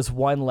 Like there was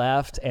one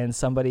left, and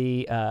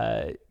somebody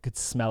could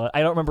smell it.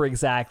 I don't remember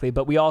exactly,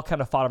 but we all kind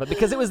of fought over it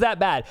because it was that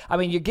bad. I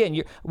mean,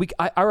 again,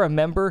 I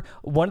remember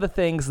one of the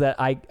things that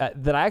I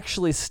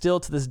actually still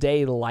to this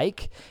day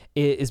like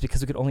is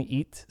because we could only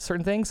eat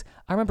certain things.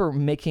 I remember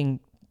making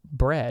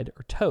bread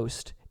or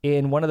toast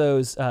in one of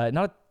those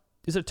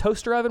is it a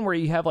toaster oven where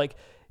you have like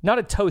not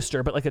a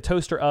toaster but like a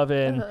toaster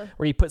oven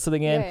where you put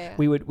something in. Yeah.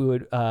 We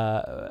would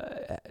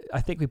I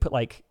think we put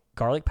like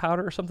garlic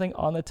powder or something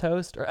on the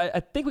toast, or I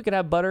think we could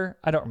have butter.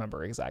 I don't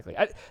remember exactly.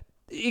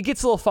 It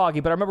gets a little foggy,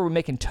 but I remember we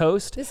making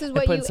toast. This is and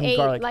what putting you some ate,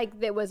 garlic. like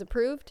that was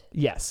approved?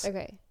 Yes.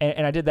 Okay.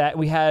 And I did that.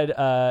 We had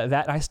that,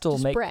 and I still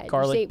Just make bread. You just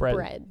garlic ate bread.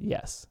 bread.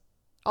 Yes.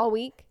 All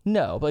week?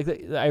 No, but like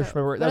I just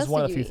remember that was else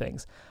one of did the you few eat?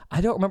 things.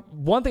 I don't remember.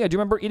 One thing I do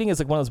remember eating is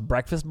like one of those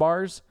breakfast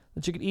bars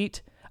that you could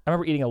eat. I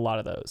remember eating a lot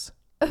of those.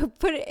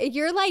 But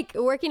you're like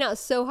working out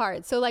so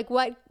hard. So like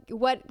what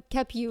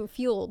kept you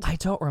fueled? I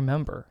don't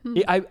remember.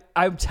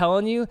 I'm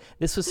telling you,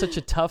 this was such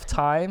a tough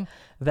time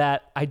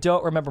that I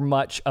don't remember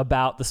much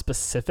about the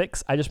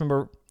specifics. I just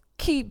remember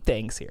key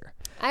things here.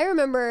 I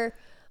remember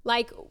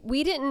like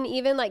we didn't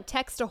even like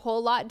text a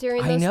whole lot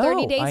during I those know,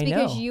 30 days I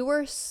because know. you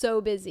were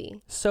so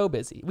busy. So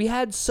busy. We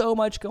had so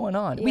much going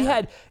on. Yeah.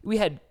 We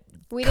had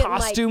We didn't,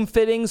 costume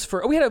fittings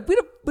for. We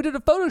did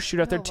a photo shoot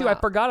out there too. I wow.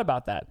 forgot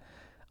about that.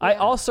 I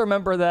also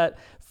remember that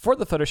for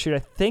the photo shoot, I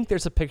think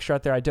there's a picture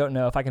out there. I don't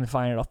know if I can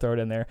find it. I'll throw it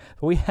in there.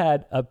 But we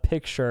had a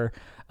picture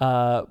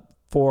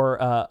for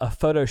a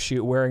photo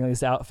shoot wearing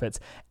these outfits,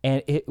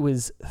 and it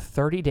was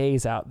 30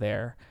 days out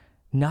there,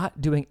 not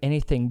doing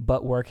anything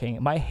but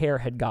working. My hair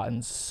had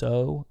gotten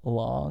so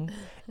long.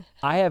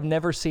 I have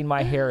never seen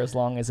my hair as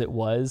long as it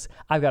was.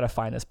 I've got to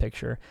find this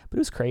picture, but it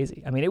was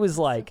crazy. I mean, it was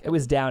like, it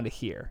was down to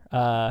here.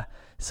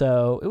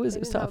 So it was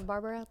tough. Have a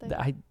barber out there?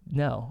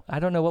 I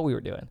don't know what we were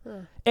doing.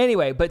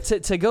 Anyway, but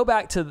to go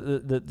back to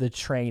the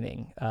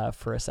training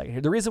for a second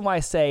here, the reason why I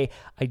say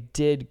I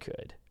did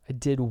good, I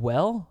did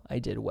well,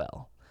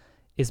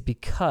 is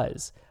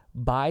because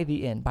by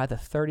the end, by the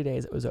 30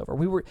 days it was over,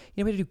 we were,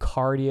 we had to do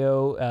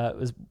cardio. It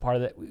was part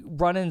of it,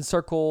 running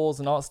circles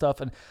and all that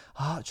stuff, and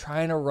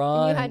trying to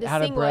run, And you had to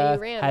out sing of while you breath,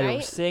 ran, had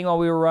right? to sing while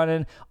we were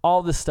running,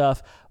 all this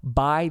stuff.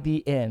 By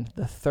the end,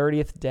 the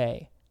 30th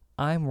day,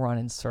 I'm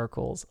running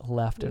circles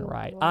left and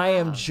right.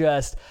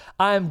 Wow.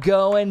 I'm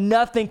going.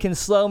 Nothing can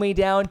slow me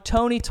down.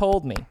 Tony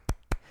told me.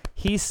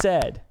 He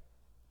said,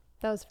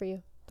 That was for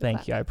you.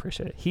 thank you. I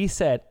appreciate it. He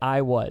said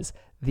I was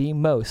the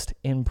most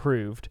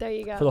improved There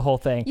you go. for the whole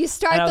thing. You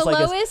start And I was the like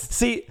this. lowest?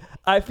 See,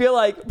 I feel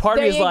like part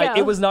of There me is you like, go.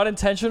 it was not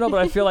intentional, but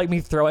I feel like me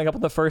throwing up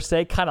on the first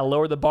day kind of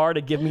lowered the bar to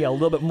give me a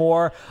little bit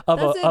more of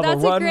a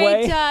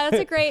runway. That's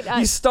a great.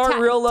 You start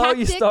real low.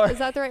 You tactic? start. Is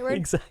that the right word?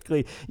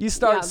 Exactly. You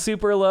start Yeah.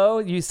 super low.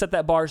 You set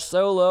that bar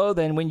so low.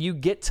 Then when you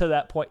get to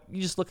that point,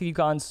 you just look like you've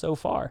gone so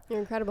far. You're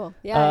incredible.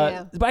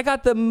 Yeah. But I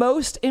got the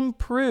most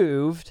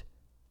improved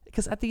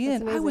because at the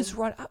end, I was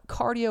amazing.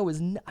 cardio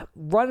was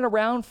running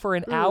around for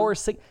an hour.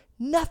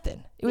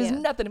 Nothing. It was Yeah.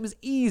 nothing. It was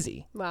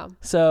easy. Wow.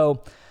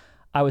 So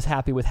I was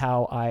happy with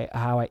how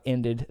I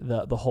ended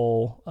the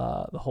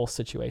whole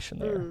situation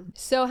there.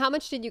 So how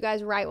much did you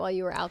guys write while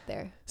you were out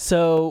there?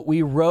 So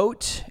we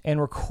wrote and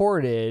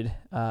recorded.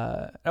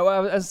 I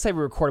was say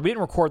we recorded. We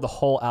didn't record the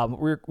whole album.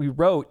 We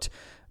wrote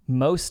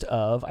most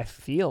of. I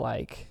feel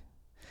like.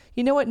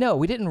 You know what? No,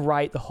 we didn't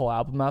write the whole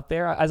album out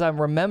there. As I'm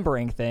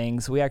remembering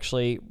things, we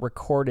actually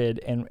recorded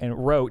and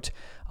wrote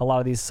a lot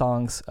of these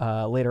songs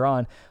later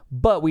on.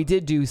 But we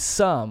did do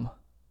some.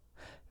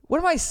 What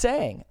am I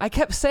saying? I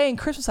kept saying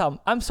Christmas album.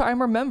 I'm sorry,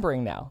 I'm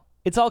remembering now.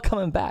 It's all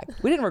coming back.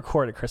 We didn't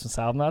record a Christmas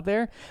album out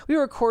there. We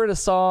recorded a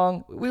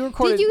song.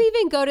 Did you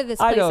even go to this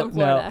place I don't in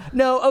Florida?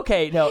 know. No,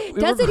 okay, no.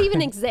 Does it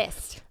even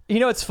exist? You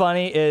know what's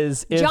funny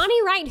is if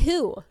Johnny Wright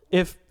who?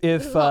 if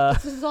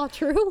This is all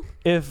true?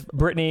 if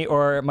Brittany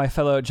or my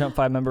fellow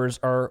Jump5 members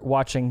are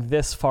watching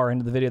this far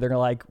into the video, they're gonna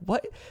like,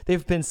 what?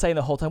 They've been saying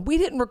the whole time, we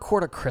didn't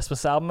record a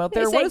Christmas album out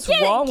there. They What say,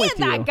 is wrong with Get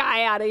you? that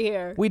guy out of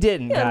here. We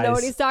didn't, You guys. don't know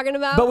what he's talking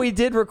about? But we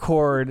did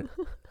record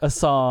a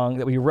song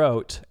that we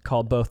wrote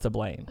called Both to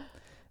Blame.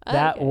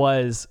 That Okay.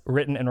 was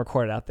written and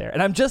recorded out there.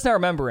 And I'm just now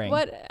remembering.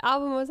 What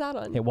album was that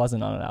on? It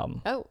wasn't on an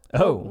album.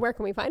 Oh. Where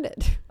can we find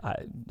it?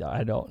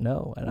 I don't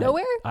know. And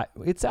Nowhere?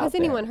 It's out Has there.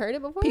 anyone heard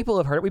it before? People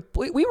have heard it.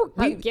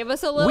 We Give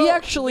us a little. we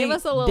actually give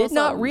us a little did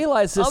not something.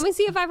 realize this. Let me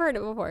see if I've heard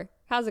it before.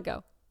 How's it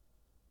go?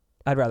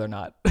 I'd rather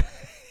not.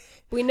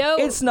 We know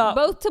It's not-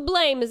 Both to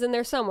Blame is in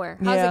there somewhere.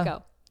 How's Yeah. it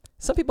go?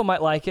 Some people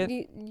might like it.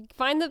 You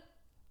find the.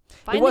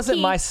 It wasn't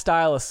key. my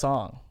style of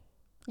song.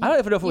 I don't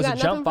even know if it was a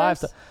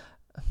Jump5.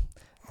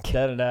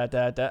 Da, da, da,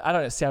 da, da. I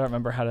don't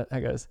remember how it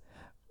goes.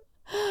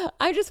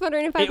 I'm just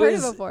wondering if I've heard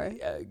it before.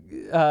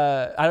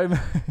 I don't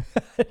remember,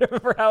 I don't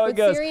remember how it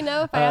goes. Would Siri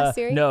know if I ask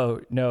Siri?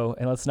 No,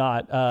 and let's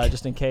not,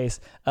 just in case.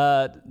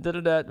 Da, da,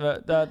 da, da,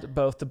 da,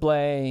 both to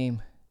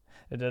blame.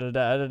 Da, da,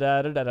 da, da,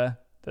 da, da, da, da.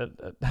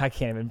 I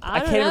can't even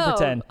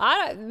pretend.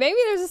 Maybe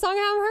there's a song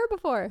I haven't heard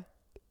before.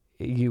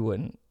 You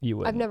wouldn't.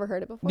 I've never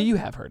heard it before. You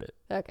have heard it.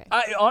 Okay.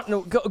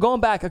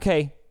 Going back,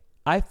 okay,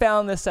 I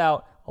found this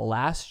out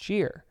last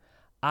year.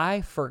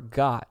 I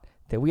forgot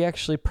that we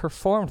actually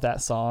performed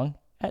that song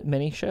at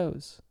many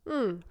shows.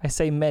 I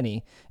say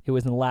many. It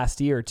was in the last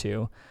year or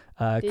two.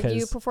 Did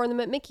you perform them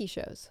at Mickey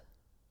shows?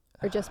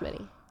 Or just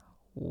many?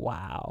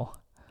 Wow.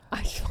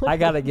 I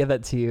got to give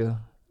that to you.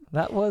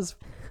 That was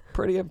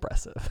pretty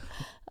impressive.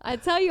 I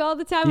tell you all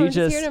the time, I'm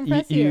just here to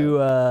impress you.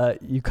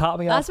 You caught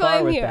me off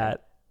guard with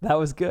that. That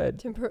was good.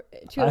 To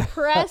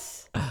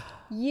impress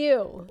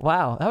you.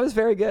 Wow, that was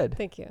very good.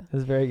 Thank you. It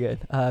was very good.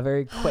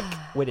 Very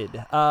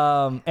quick-witted.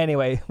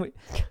 Anyway,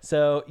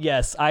 so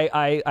yes,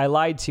 I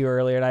lied to you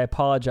earlier, and I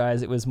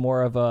apologize. It was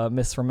more of a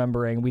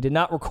misremembering. We did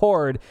not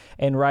record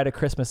and write a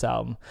Christmas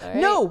album. Right.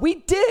 No, we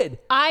did.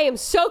 I am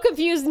so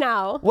confused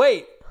now.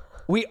 Wait,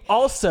 we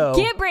also...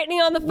 Get Brittany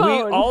on the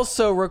phone. We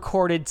also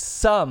recorded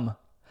some.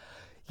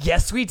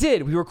 Yes, we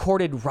did. We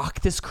recorded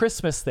Rock This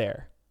Christmas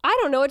there. I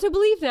don't know what to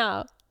believe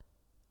now.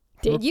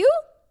 Did you?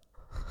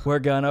 We're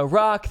gonna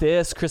rock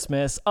this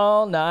Christmas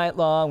all night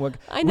long. We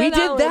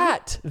did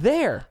that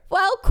there.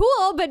 Well,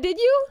 cool, but did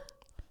you?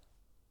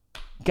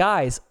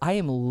 Guys, I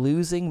am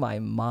losing my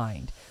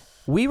mind.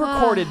 We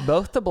recorded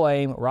Both to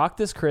Blame, Rock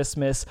This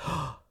Christmas.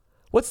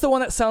 What's the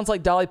one that sounds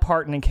like Dolly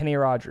Parton and Kenny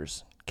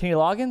Rogers? Kenny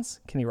Loggins?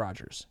 Kenny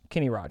Rogers.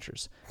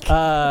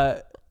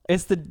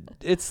 It's the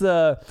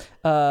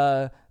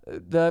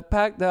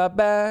pack the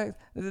bag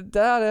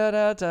da da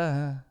da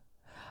da.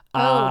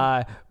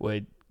 I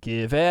would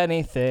give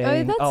anything.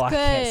 Oh, that's good. I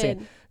can't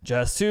sing.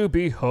 Just to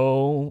be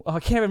home. Oh, I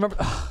can't remember.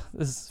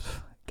 This is,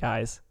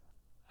 guys.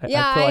 I feel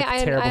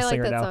like a terrible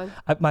singer like that now.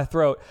 song. My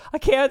throat. I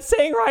can't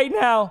sing right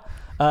now.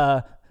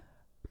 Da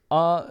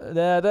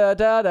da da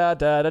da da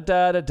da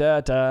da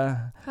da da.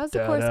 How's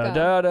the chorus go?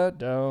 Da da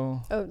da.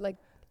 Oh, like.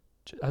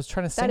 I was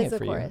trying to sing it for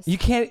chorus. you. You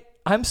can't.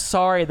 I'm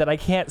sorry that I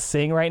can't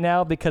sing right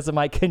now because of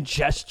my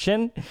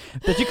congestion.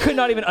 That you could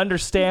not even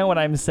understand what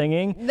I'm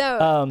singing.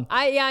 No,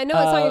 I know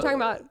what song you're talking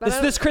about. But it's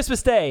This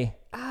Christmas Day.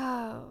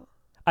 Oh.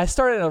 I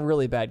started in a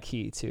really bad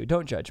key too.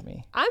 Don't judge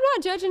me. I'm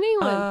not judging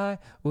anyone.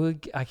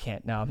 I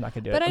can't. No, I'm not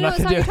gonna do it. But I know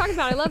what song you're talking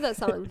about. I love that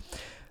song.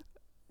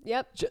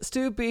 Yep. Just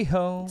to be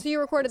home. So you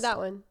recorded that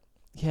one.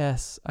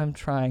 Yes, I'm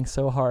trying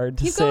so hard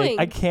to Keep sing. going.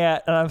 I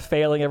can't, and I'm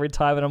failing every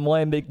time, and I'm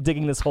only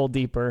digging this hole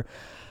deeper.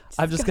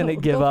 I'm just gonna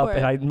give up,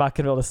 and I'm not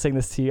gonna be able to sing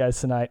this to you guys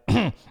tonight.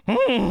 Go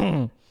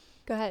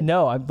ahead.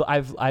 No,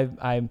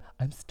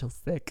 I'm still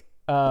sick.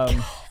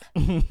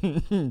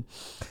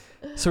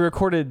 So we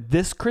recorded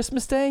this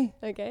Christmas Day.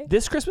 Okay.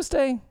 This Christmas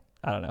Day.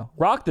 I don't know.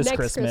 Rock This Next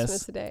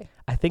Christmas Day.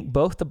 I think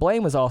Both to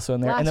Blame was also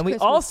in there, and then we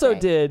Christmas also Day.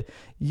 did.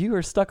 You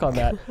were stuck on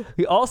that.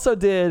 We also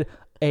did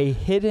a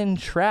hidden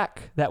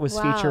track that was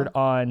featured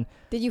on.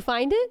 Did you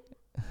find it?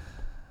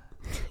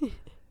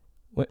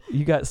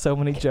 You got so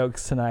many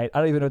jokes tonight. I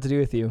don't even know what to do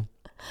with you.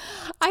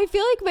 I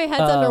feel like my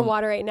head's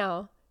underwater right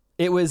now.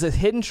 It was a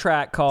hidden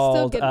track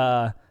called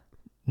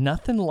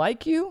Nothing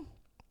Like You.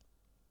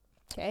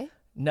 Okay.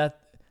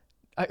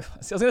 I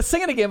was going to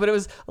sing it again, but it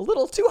was a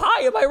little too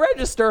high in my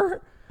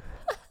register.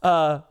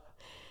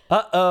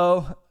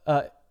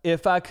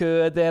 If I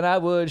could, then I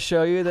would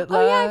show you that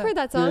life I've heard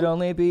that song. would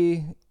only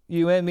be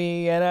you and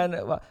me, and I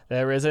know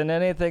there isn't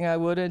anything I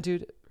wouldn't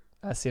do.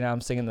 I see now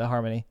I'm singing the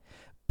harmony.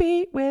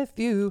 Be with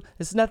you.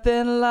 It's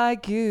nothing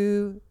like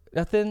you.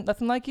 Nothing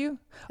like you.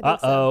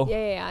 So.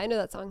 Yeah. I know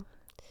that song.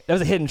 That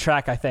was a hidden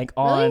track, I think,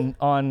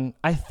 on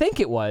I think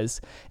it was.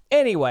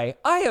 Anyway,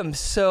 I am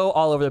so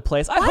all over the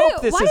place. I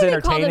hope this is entertaining.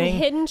 Why do they call them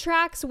hidden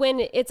tracks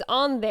when it's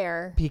on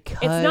there? Because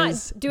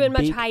it's not doing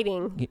much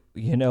hiding.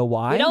 You know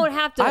why? You don't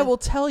have to. I will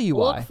tell you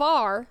why. Look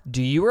far.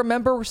 Do you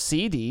remember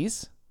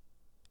CDs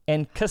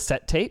and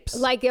cassette tapes?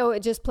 Like,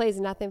 it just plays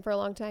nothing for a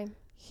long time.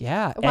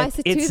 Yeah. Why does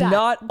it do that? It's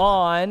not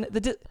on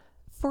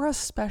for a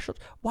special.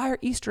 Why are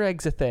Easter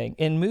eggs a thing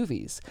in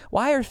movies?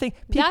 Why are things?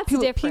 That's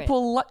different.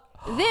 People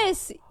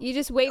this, you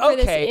just wait for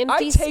this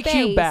empty space.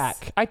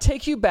 I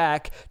take you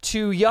back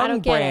to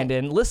young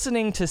Brandon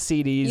listening to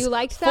CDs. You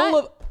liked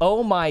that?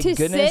 Oh my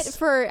goodness. To sit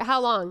for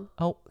how long?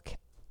 Oh,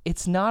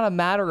 it's not a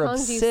matter of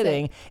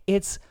sitting.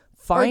 It's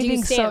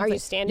finding something. Are you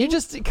standing? You're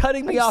just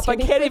cutting me off. I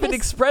can't even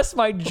express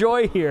my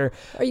joy here.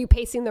 Are you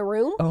pacing the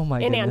room? Oh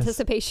my goodness. In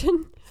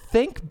anticipation?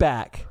 Think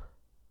back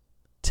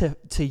to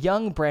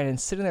young Brandon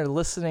sitting there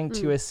listening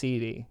to a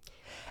CD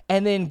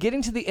and then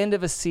getting to the end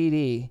of a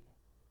CD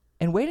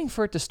and waiting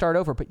for it to start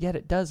over, but yet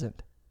it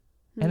doesn't.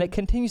 And it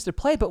continues to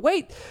play. But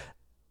wait,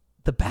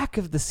 the back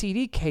of the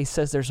CD case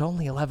says there's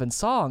only 11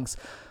 songs.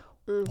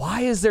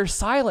 Why is there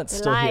silence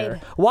still lied.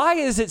 here? Why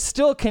is it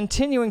still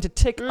continuing to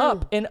tick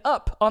up and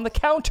up on the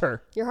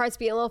counter? Your heart's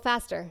beating a little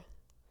faster.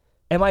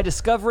 Am I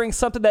discovering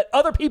something that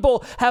other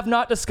people have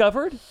not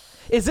discovered?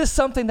 Is this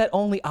something that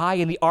only I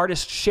and the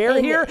artist share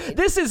And here?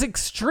 This is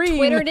extreme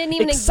Twitter didn't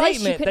even exist. You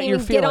excitement couldn't that you're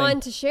even get feeling.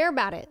 on to share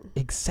about it.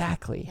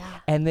 Exactly. Yeah.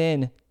 And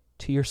then,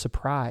 to your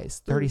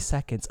surprise, 30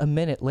 seconds, a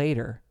minute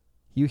later,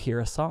 you hear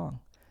a song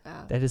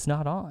that is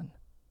not on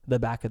the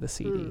back of the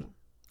CD.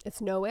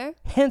 It's nowhere?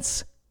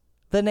 Hence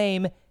the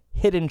name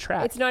Hidden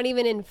Track. It's not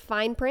even in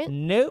fine print?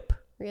 Nope.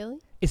 Really?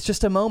 It's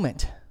just a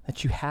moment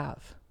that you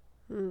have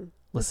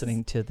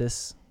listening to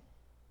this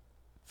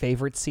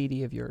favorite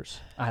CD of yours.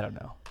 I don't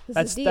know.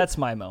 That's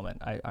my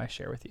moment I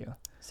share with you.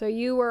 So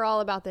you were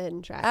all about the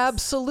hidden tracks.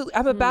 Absolutely.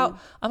 I'm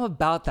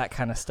about that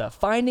kind of stuff.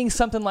 Finding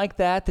something like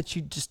that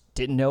you just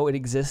didn't know it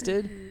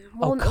existed.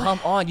 Well, Come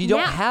on. You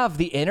don't have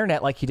the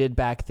internet like you did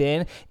back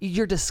then.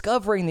 You're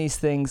discovering these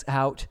things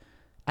out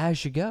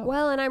as you go.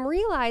 Well, and I'm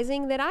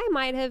realizing that I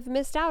might have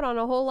missed out on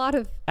a whole lot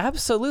of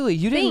Absolutely.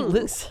 You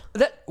things.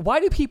 Why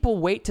do people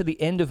wait to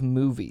the end of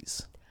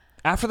movies?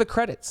 After the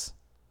credits.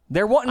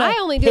 They're wanting I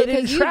only do it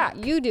hidden because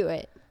track. you do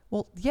it.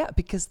 Well, yeah,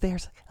 because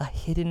there's a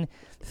hidden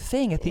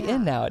thing at the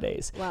end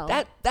nowadays.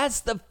 Well,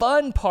 that's the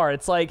fun part.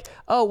 It's like,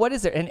 oh, what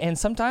is there? And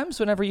sometimes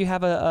whenever you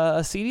have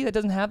a CD that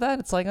doesn't have that,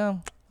 it's like,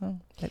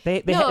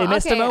 they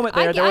missed a moment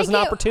there. There was an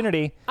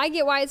opportunity. I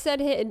get why it said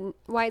hidden,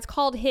 why it's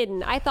called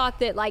hidden. I thought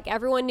that like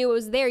everyone knew it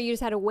was there. You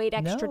just had to wait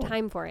extra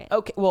time for it.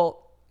 Okay,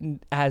 well,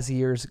 as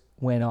years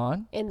went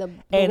on, And the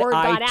and word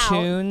got out.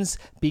 iTunes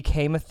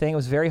became a thing. It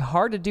was very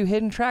hard to do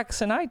hidden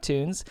tracks in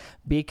iTunes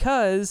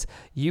because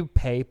you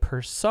pay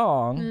per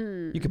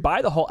song. You could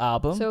buy the whole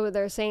album. So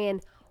they're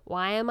saying,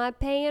 why am I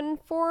paying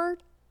for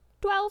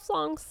 12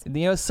 songs? You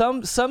know,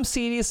 some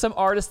CDs, some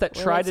artists that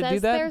tried to do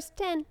that. There's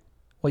 10.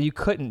 Well, you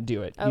couldn't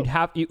do it. Oh.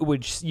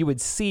 You would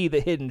see the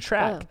hidden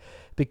track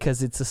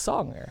because it's a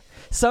song there.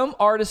 Some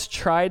artists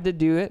tried to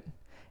do it,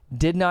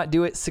 did not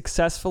do it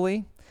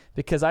successfully.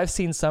 Because I've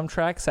seen some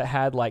tracks that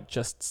had like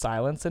just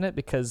silence in it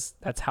because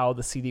that's how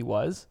the CD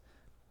was.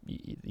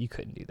 You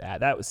couldn't do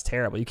that. That was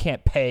terrible. You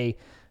can't pay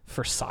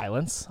for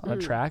silence on a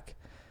track.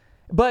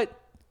 But,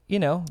 you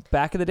know,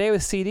 back in the day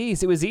with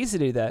CDs, it was easy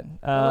to do that.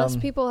 Most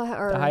people to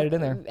hide it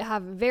in there.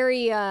 have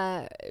very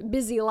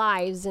busy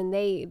lives and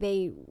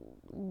they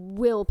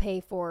will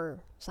pay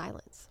for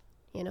silence.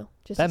 You know,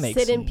 just that to makes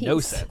sit in peace. no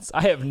sense.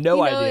 I have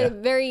no idea. A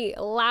very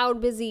loud,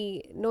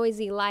 busy,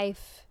 noisy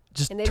life.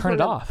 Just and they turn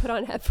it off. Put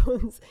on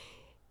headphones.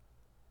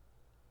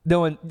 No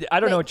one. I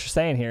don't know what you're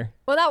saying here.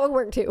 Well, that would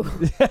work too.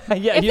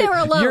 Yeah, if they were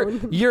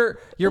alone.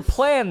 Your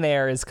plan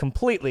there is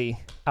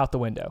completely out the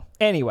window.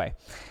 Anyway,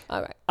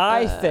 all right.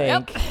 I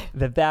think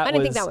that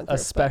was a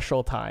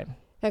special time.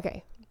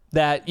 Okay.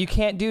 That you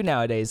can't do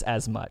nowadays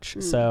as much.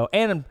 So,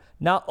 and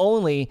not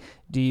only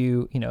do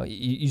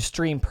you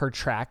stream per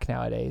track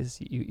nowadays,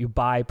 you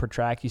buy per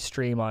track, you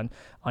stream on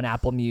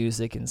Apple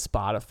Music and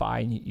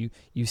Spotify, and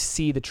you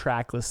see the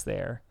track list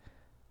there.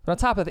 But on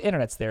top of the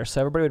internet's there,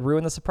 so everybody would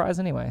ruin the surprise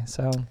anyway.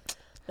 So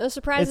no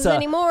surprises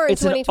anymore in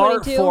 2022. It's an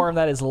art form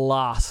that is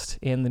lost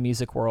in the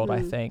music world,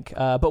 I think.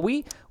 But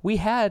we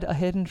had a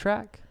hidden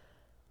track.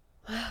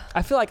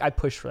 I feel like I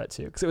pushed for that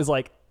too, because it was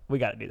like, we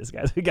got to do this,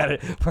 guys. We're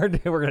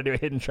gonna do a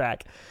hidden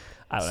track.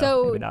 I don't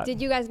know. Maybe not.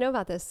 Did you guys know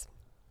about this?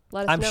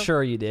 Let us know. I'm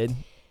sure you did.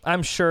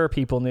 I'm sure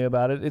people knew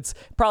about it. It's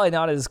probably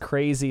not as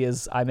crazy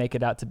as I make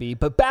it out to be.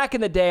 But back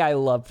in the day, I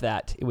loved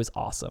that. It was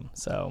awesome.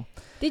 So,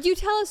 did you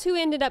tell us who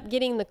ended up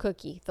getting the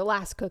cookie, the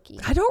last cookie?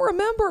 I don't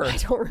remember. I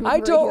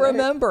don't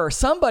remember.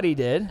 Somebody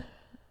did.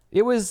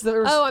 It was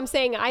there. Oh, I'm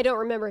saying I don't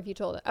remember if you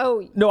told it.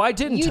 Oh, no, I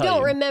didn't. You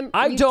don't remember.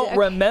 I don't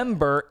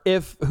remember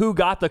if who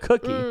got the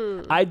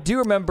cookie. I do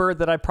remember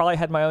that I probably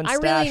had my own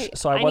stash,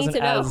 so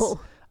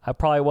I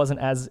probably wasn't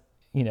as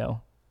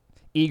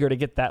eager to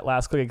get that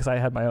last cookie because I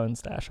had my own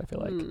stash. I feel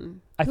like.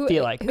 I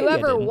feel like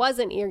whoever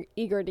wasn't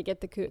eager to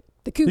get the cookie,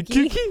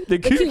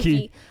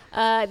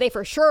 they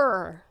for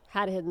sure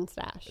had a hidden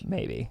stash.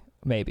 Maybe.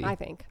 I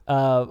think.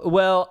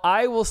 Well,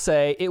 I will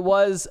say it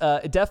was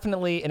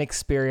definitely an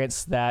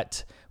experience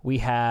that we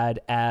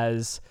had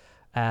as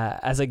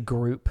a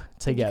group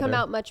together. Did you come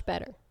out much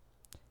better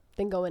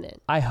than going in?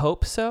 I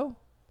hope so.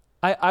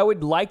 I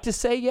would like to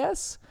say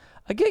yes.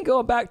 Again,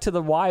 going back to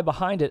the why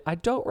behind it, I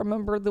don't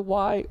remember the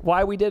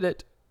why we did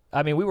it.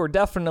 I mean, we were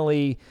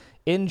definitely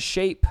in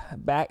shape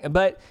back,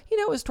 but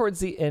it was towards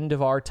the end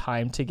of our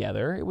time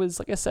together. It was,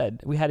 like I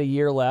said, we had a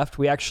year left.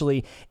 We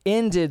actually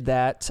ended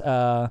that,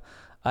 and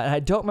I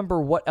don't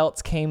remember what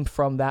else came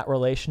from that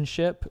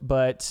relationship,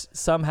 but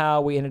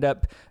somehow we ended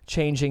up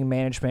changing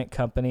management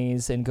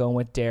companies and going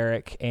with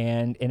Derek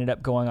and ended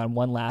up going on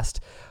one last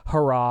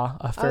hurrah,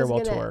 a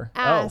farewell tour.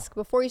 Ask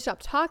before you stop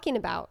talking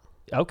about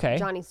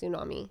Johnny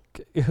Tsunami.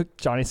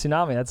 Johnny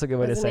Tsunami, that's a good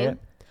way to say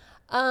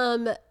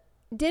it.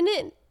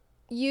 Didn't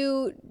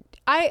you,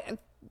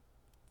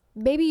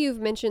 maybe you've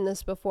mentioned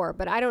this before,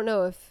 but I don't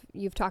know if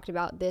you've talked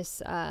about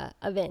this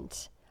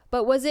event.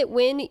 But was it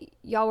when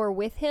y'all were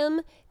with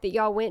him that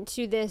y'all went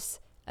to this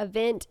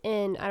event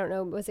in, I don't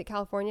know, was it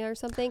California or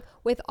something,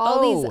 with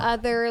all these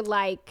other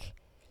like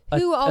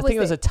who all I was think it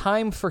was A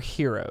Time for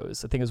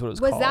Heroes. I think is what it was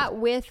called. Was that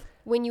with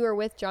when you were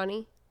with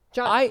Johnny?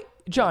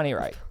 Johnny,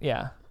 right?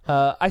 Yeah.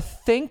 I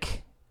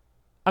think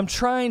I'm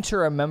trying to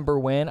remember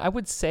when. I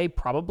would say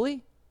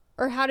probably.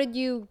 Or how did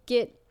you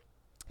get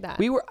that?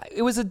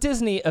 It was a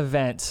Disney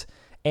event,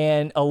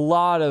 and a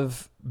lot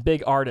of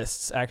big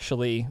artists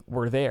actually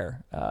were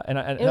there, and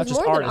it not was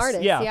just more artists. than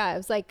artists. Yeah, it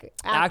was like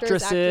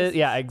actresses.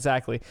 Yeah,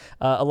 exactly.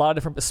 A lot of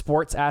different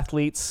sports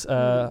athletes.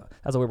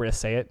 That's a weird way to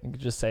say it. You could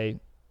just say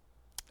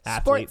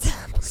athletes.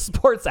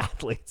 Sports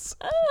athletes.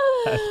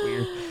 That's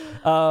weird.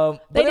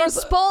 They did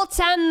sports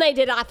and they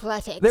did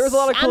athletics. There was a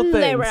lot of cool and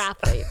things. They were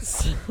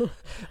athletes.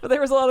 But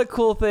there was a lot of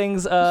cool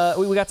things.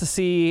 We got to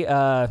see.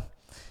 I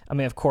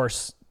mean, of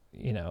course,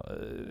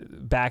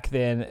 back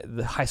then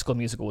the High School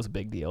Musical was a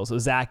big deal. So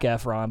Zac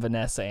Efron,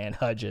 Vanessa Ann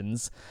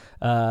Hudgens,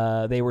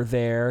 they were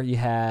there. You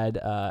had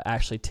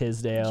Ashley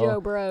Tisdale, Joe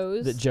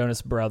Bros, the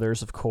Jonas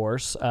Brothers, of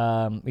course.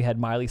 We had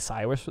Miley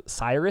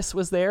Cyrus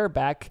was there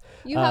back.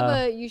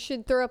 You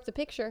should throw up the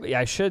picture. Yeah,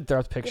 I should throw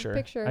up the picture.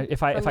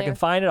 If I can there.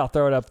 find it, I'll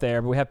throw it up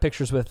there. But we have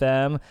pictures with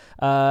them.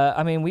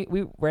 I mean,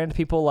 we ran into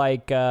people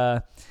like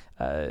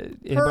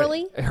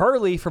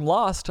Hurley from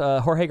Lost,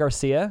 Jorge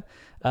Garcia.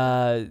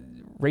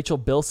 Rachel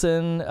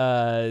Bilson,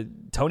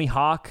 Tony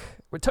Hawk.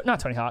 Not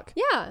Tony Hawk.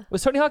 Yeah.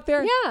 Was Tony Hawk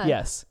there? Yeah.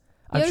 Yes.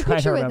 You I'm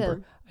trying to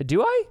remember. Him.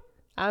 Do I?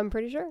 I'm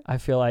pretty sure. I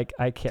feel like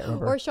I can't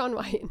remember. Or Shaun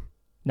White.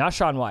 Not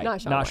Shaun White.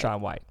 Not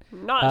Shaun White.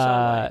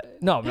 No,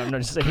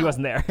 just he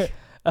wasn't there.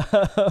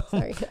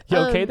 Sorry. You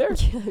okay there?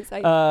 Yes,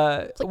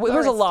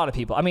 there's a lot of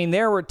people. I mean,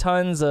 there were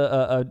tons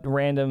of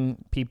random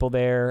people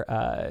there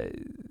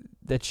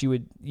that you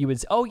would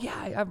say, oh yeah,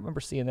 I remember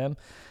seeing them.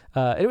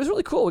 It was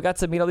really cool. We got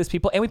to meet all these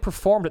people, and we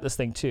performed at this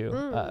thing too.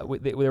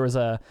 There was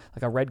a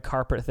red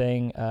carpet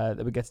thing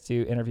that we get to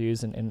do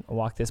interviews and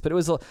walk this. But I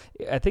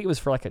think it was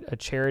for like a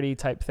charity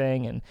type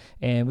thing,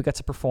 and we got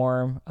to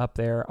perform up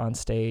there on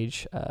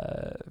stage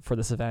for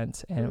this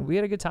event, and we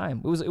had a good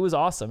time. It was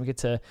awesome. We get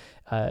to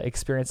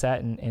experience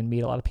that and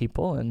meet a lot of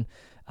people and.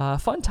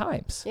 Fun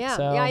times. Yeah.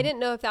 So, I didn't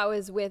know if that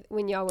was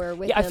when y'all were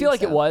with. Yeah, I feel like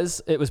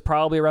so. it was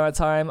probably around that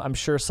time. I'm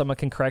sure someone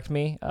can correct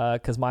me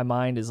because my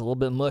mind is a little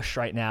bit mush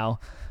right now,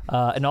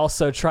 and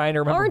also trying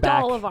to remember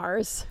back. All of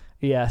ours.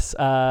 Yes,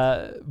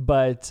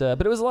 but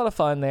it was a lot of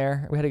fun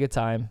there. We had a good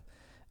time,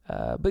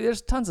 but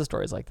there's tons of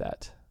stories like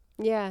that.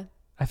 Yeah.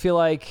 I feel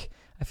like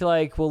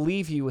we'll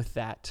leave you with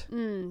that.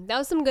 That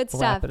was some good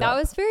stuff. That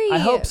was very. I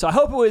hope so. I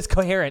hope it was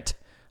coherent.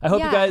 I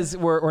hope you guys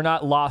were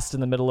not lost in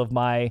the middle of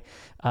my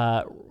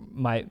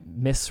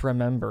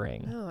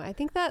misremembering. Oh, I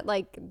think that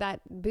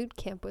that boot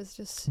camp was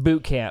just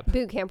boot camp.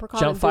 We're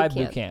calling Jump5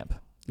 boot camp.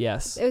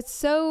 Yes. It was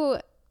so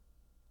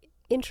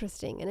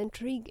interesting and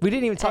intriguing. We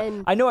didn't even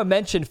talk. I know I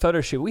mentioned photo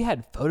shoot. We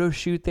had photo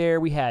shoot there.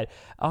 We had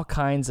all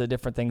kinds of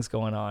different things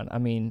going on. I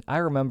mean, I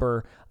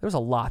remember there was a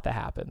lot that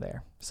happened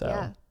there.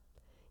 So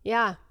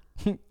yeah.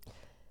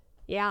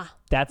 Yeah.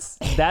 That's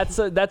a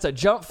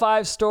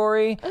Jump5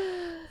 story.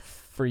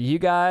 For you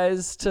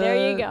guys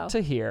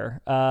to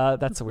hear.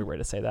 That's a weird way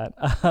to say that.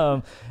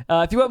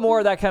 If you want more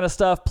of that kind of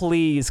stuff,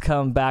 please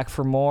come back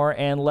for more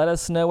and let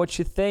us know what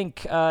you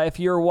think. If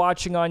you're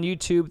watching on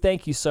YouTube,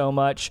 thank you so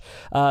much.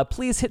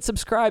 Please hit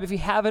subscribe if you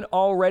haven't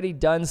already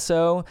done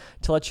so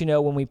to let you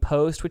know when we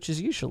post, which is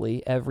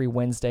usually every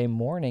Wednesday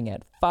morning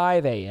at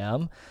 5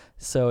 a.m.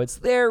 So it's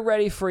there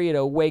ready for you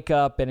to wake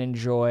up and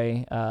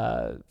enjoy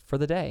for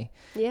the day.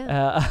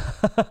 Yeah.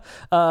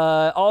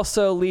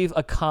 Also, leave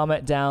a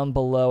comment down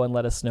below and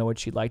let us know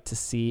what you'd like to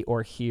see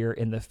or hear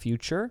in the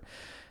future.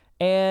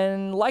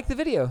 And like the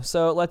video,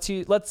 so it lets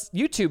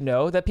YouTube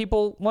know that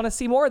people want to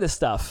see more of this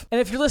stuff.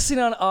 And if you're listening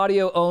on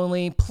audio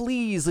only,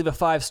 please leave a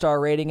 5-star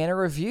rating and a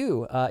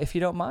review if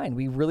you don't mind.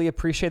 We really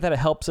appreciate that. It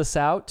helps us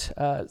out.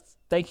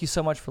 Thank you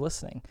so much for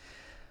listening.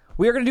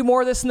 We are going to do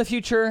more of this in the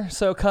future,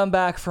 so come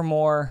back for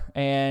more.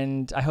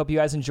 And I hope you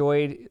guys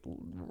enjoyed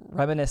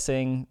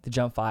reminiscing the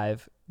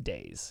Jump5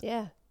 days.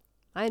 Yeah,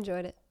 I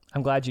enjoyed it.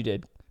 I'm glad you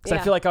did, because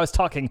I feel like I was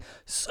talking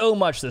so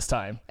much this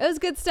time. It was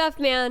good stuff,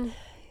 man.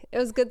 It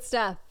was good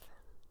stuff.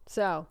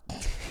 So,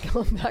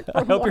 come back for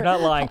I hope you're not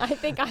lying. I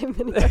think I'm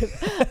going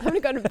to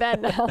go to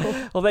bed now.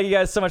 Well, thank you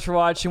guys so much for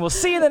watching. We'll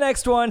see you in the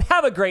next one.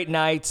 Have a great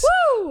night.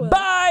 Woo!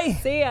 Bye.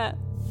 See ya.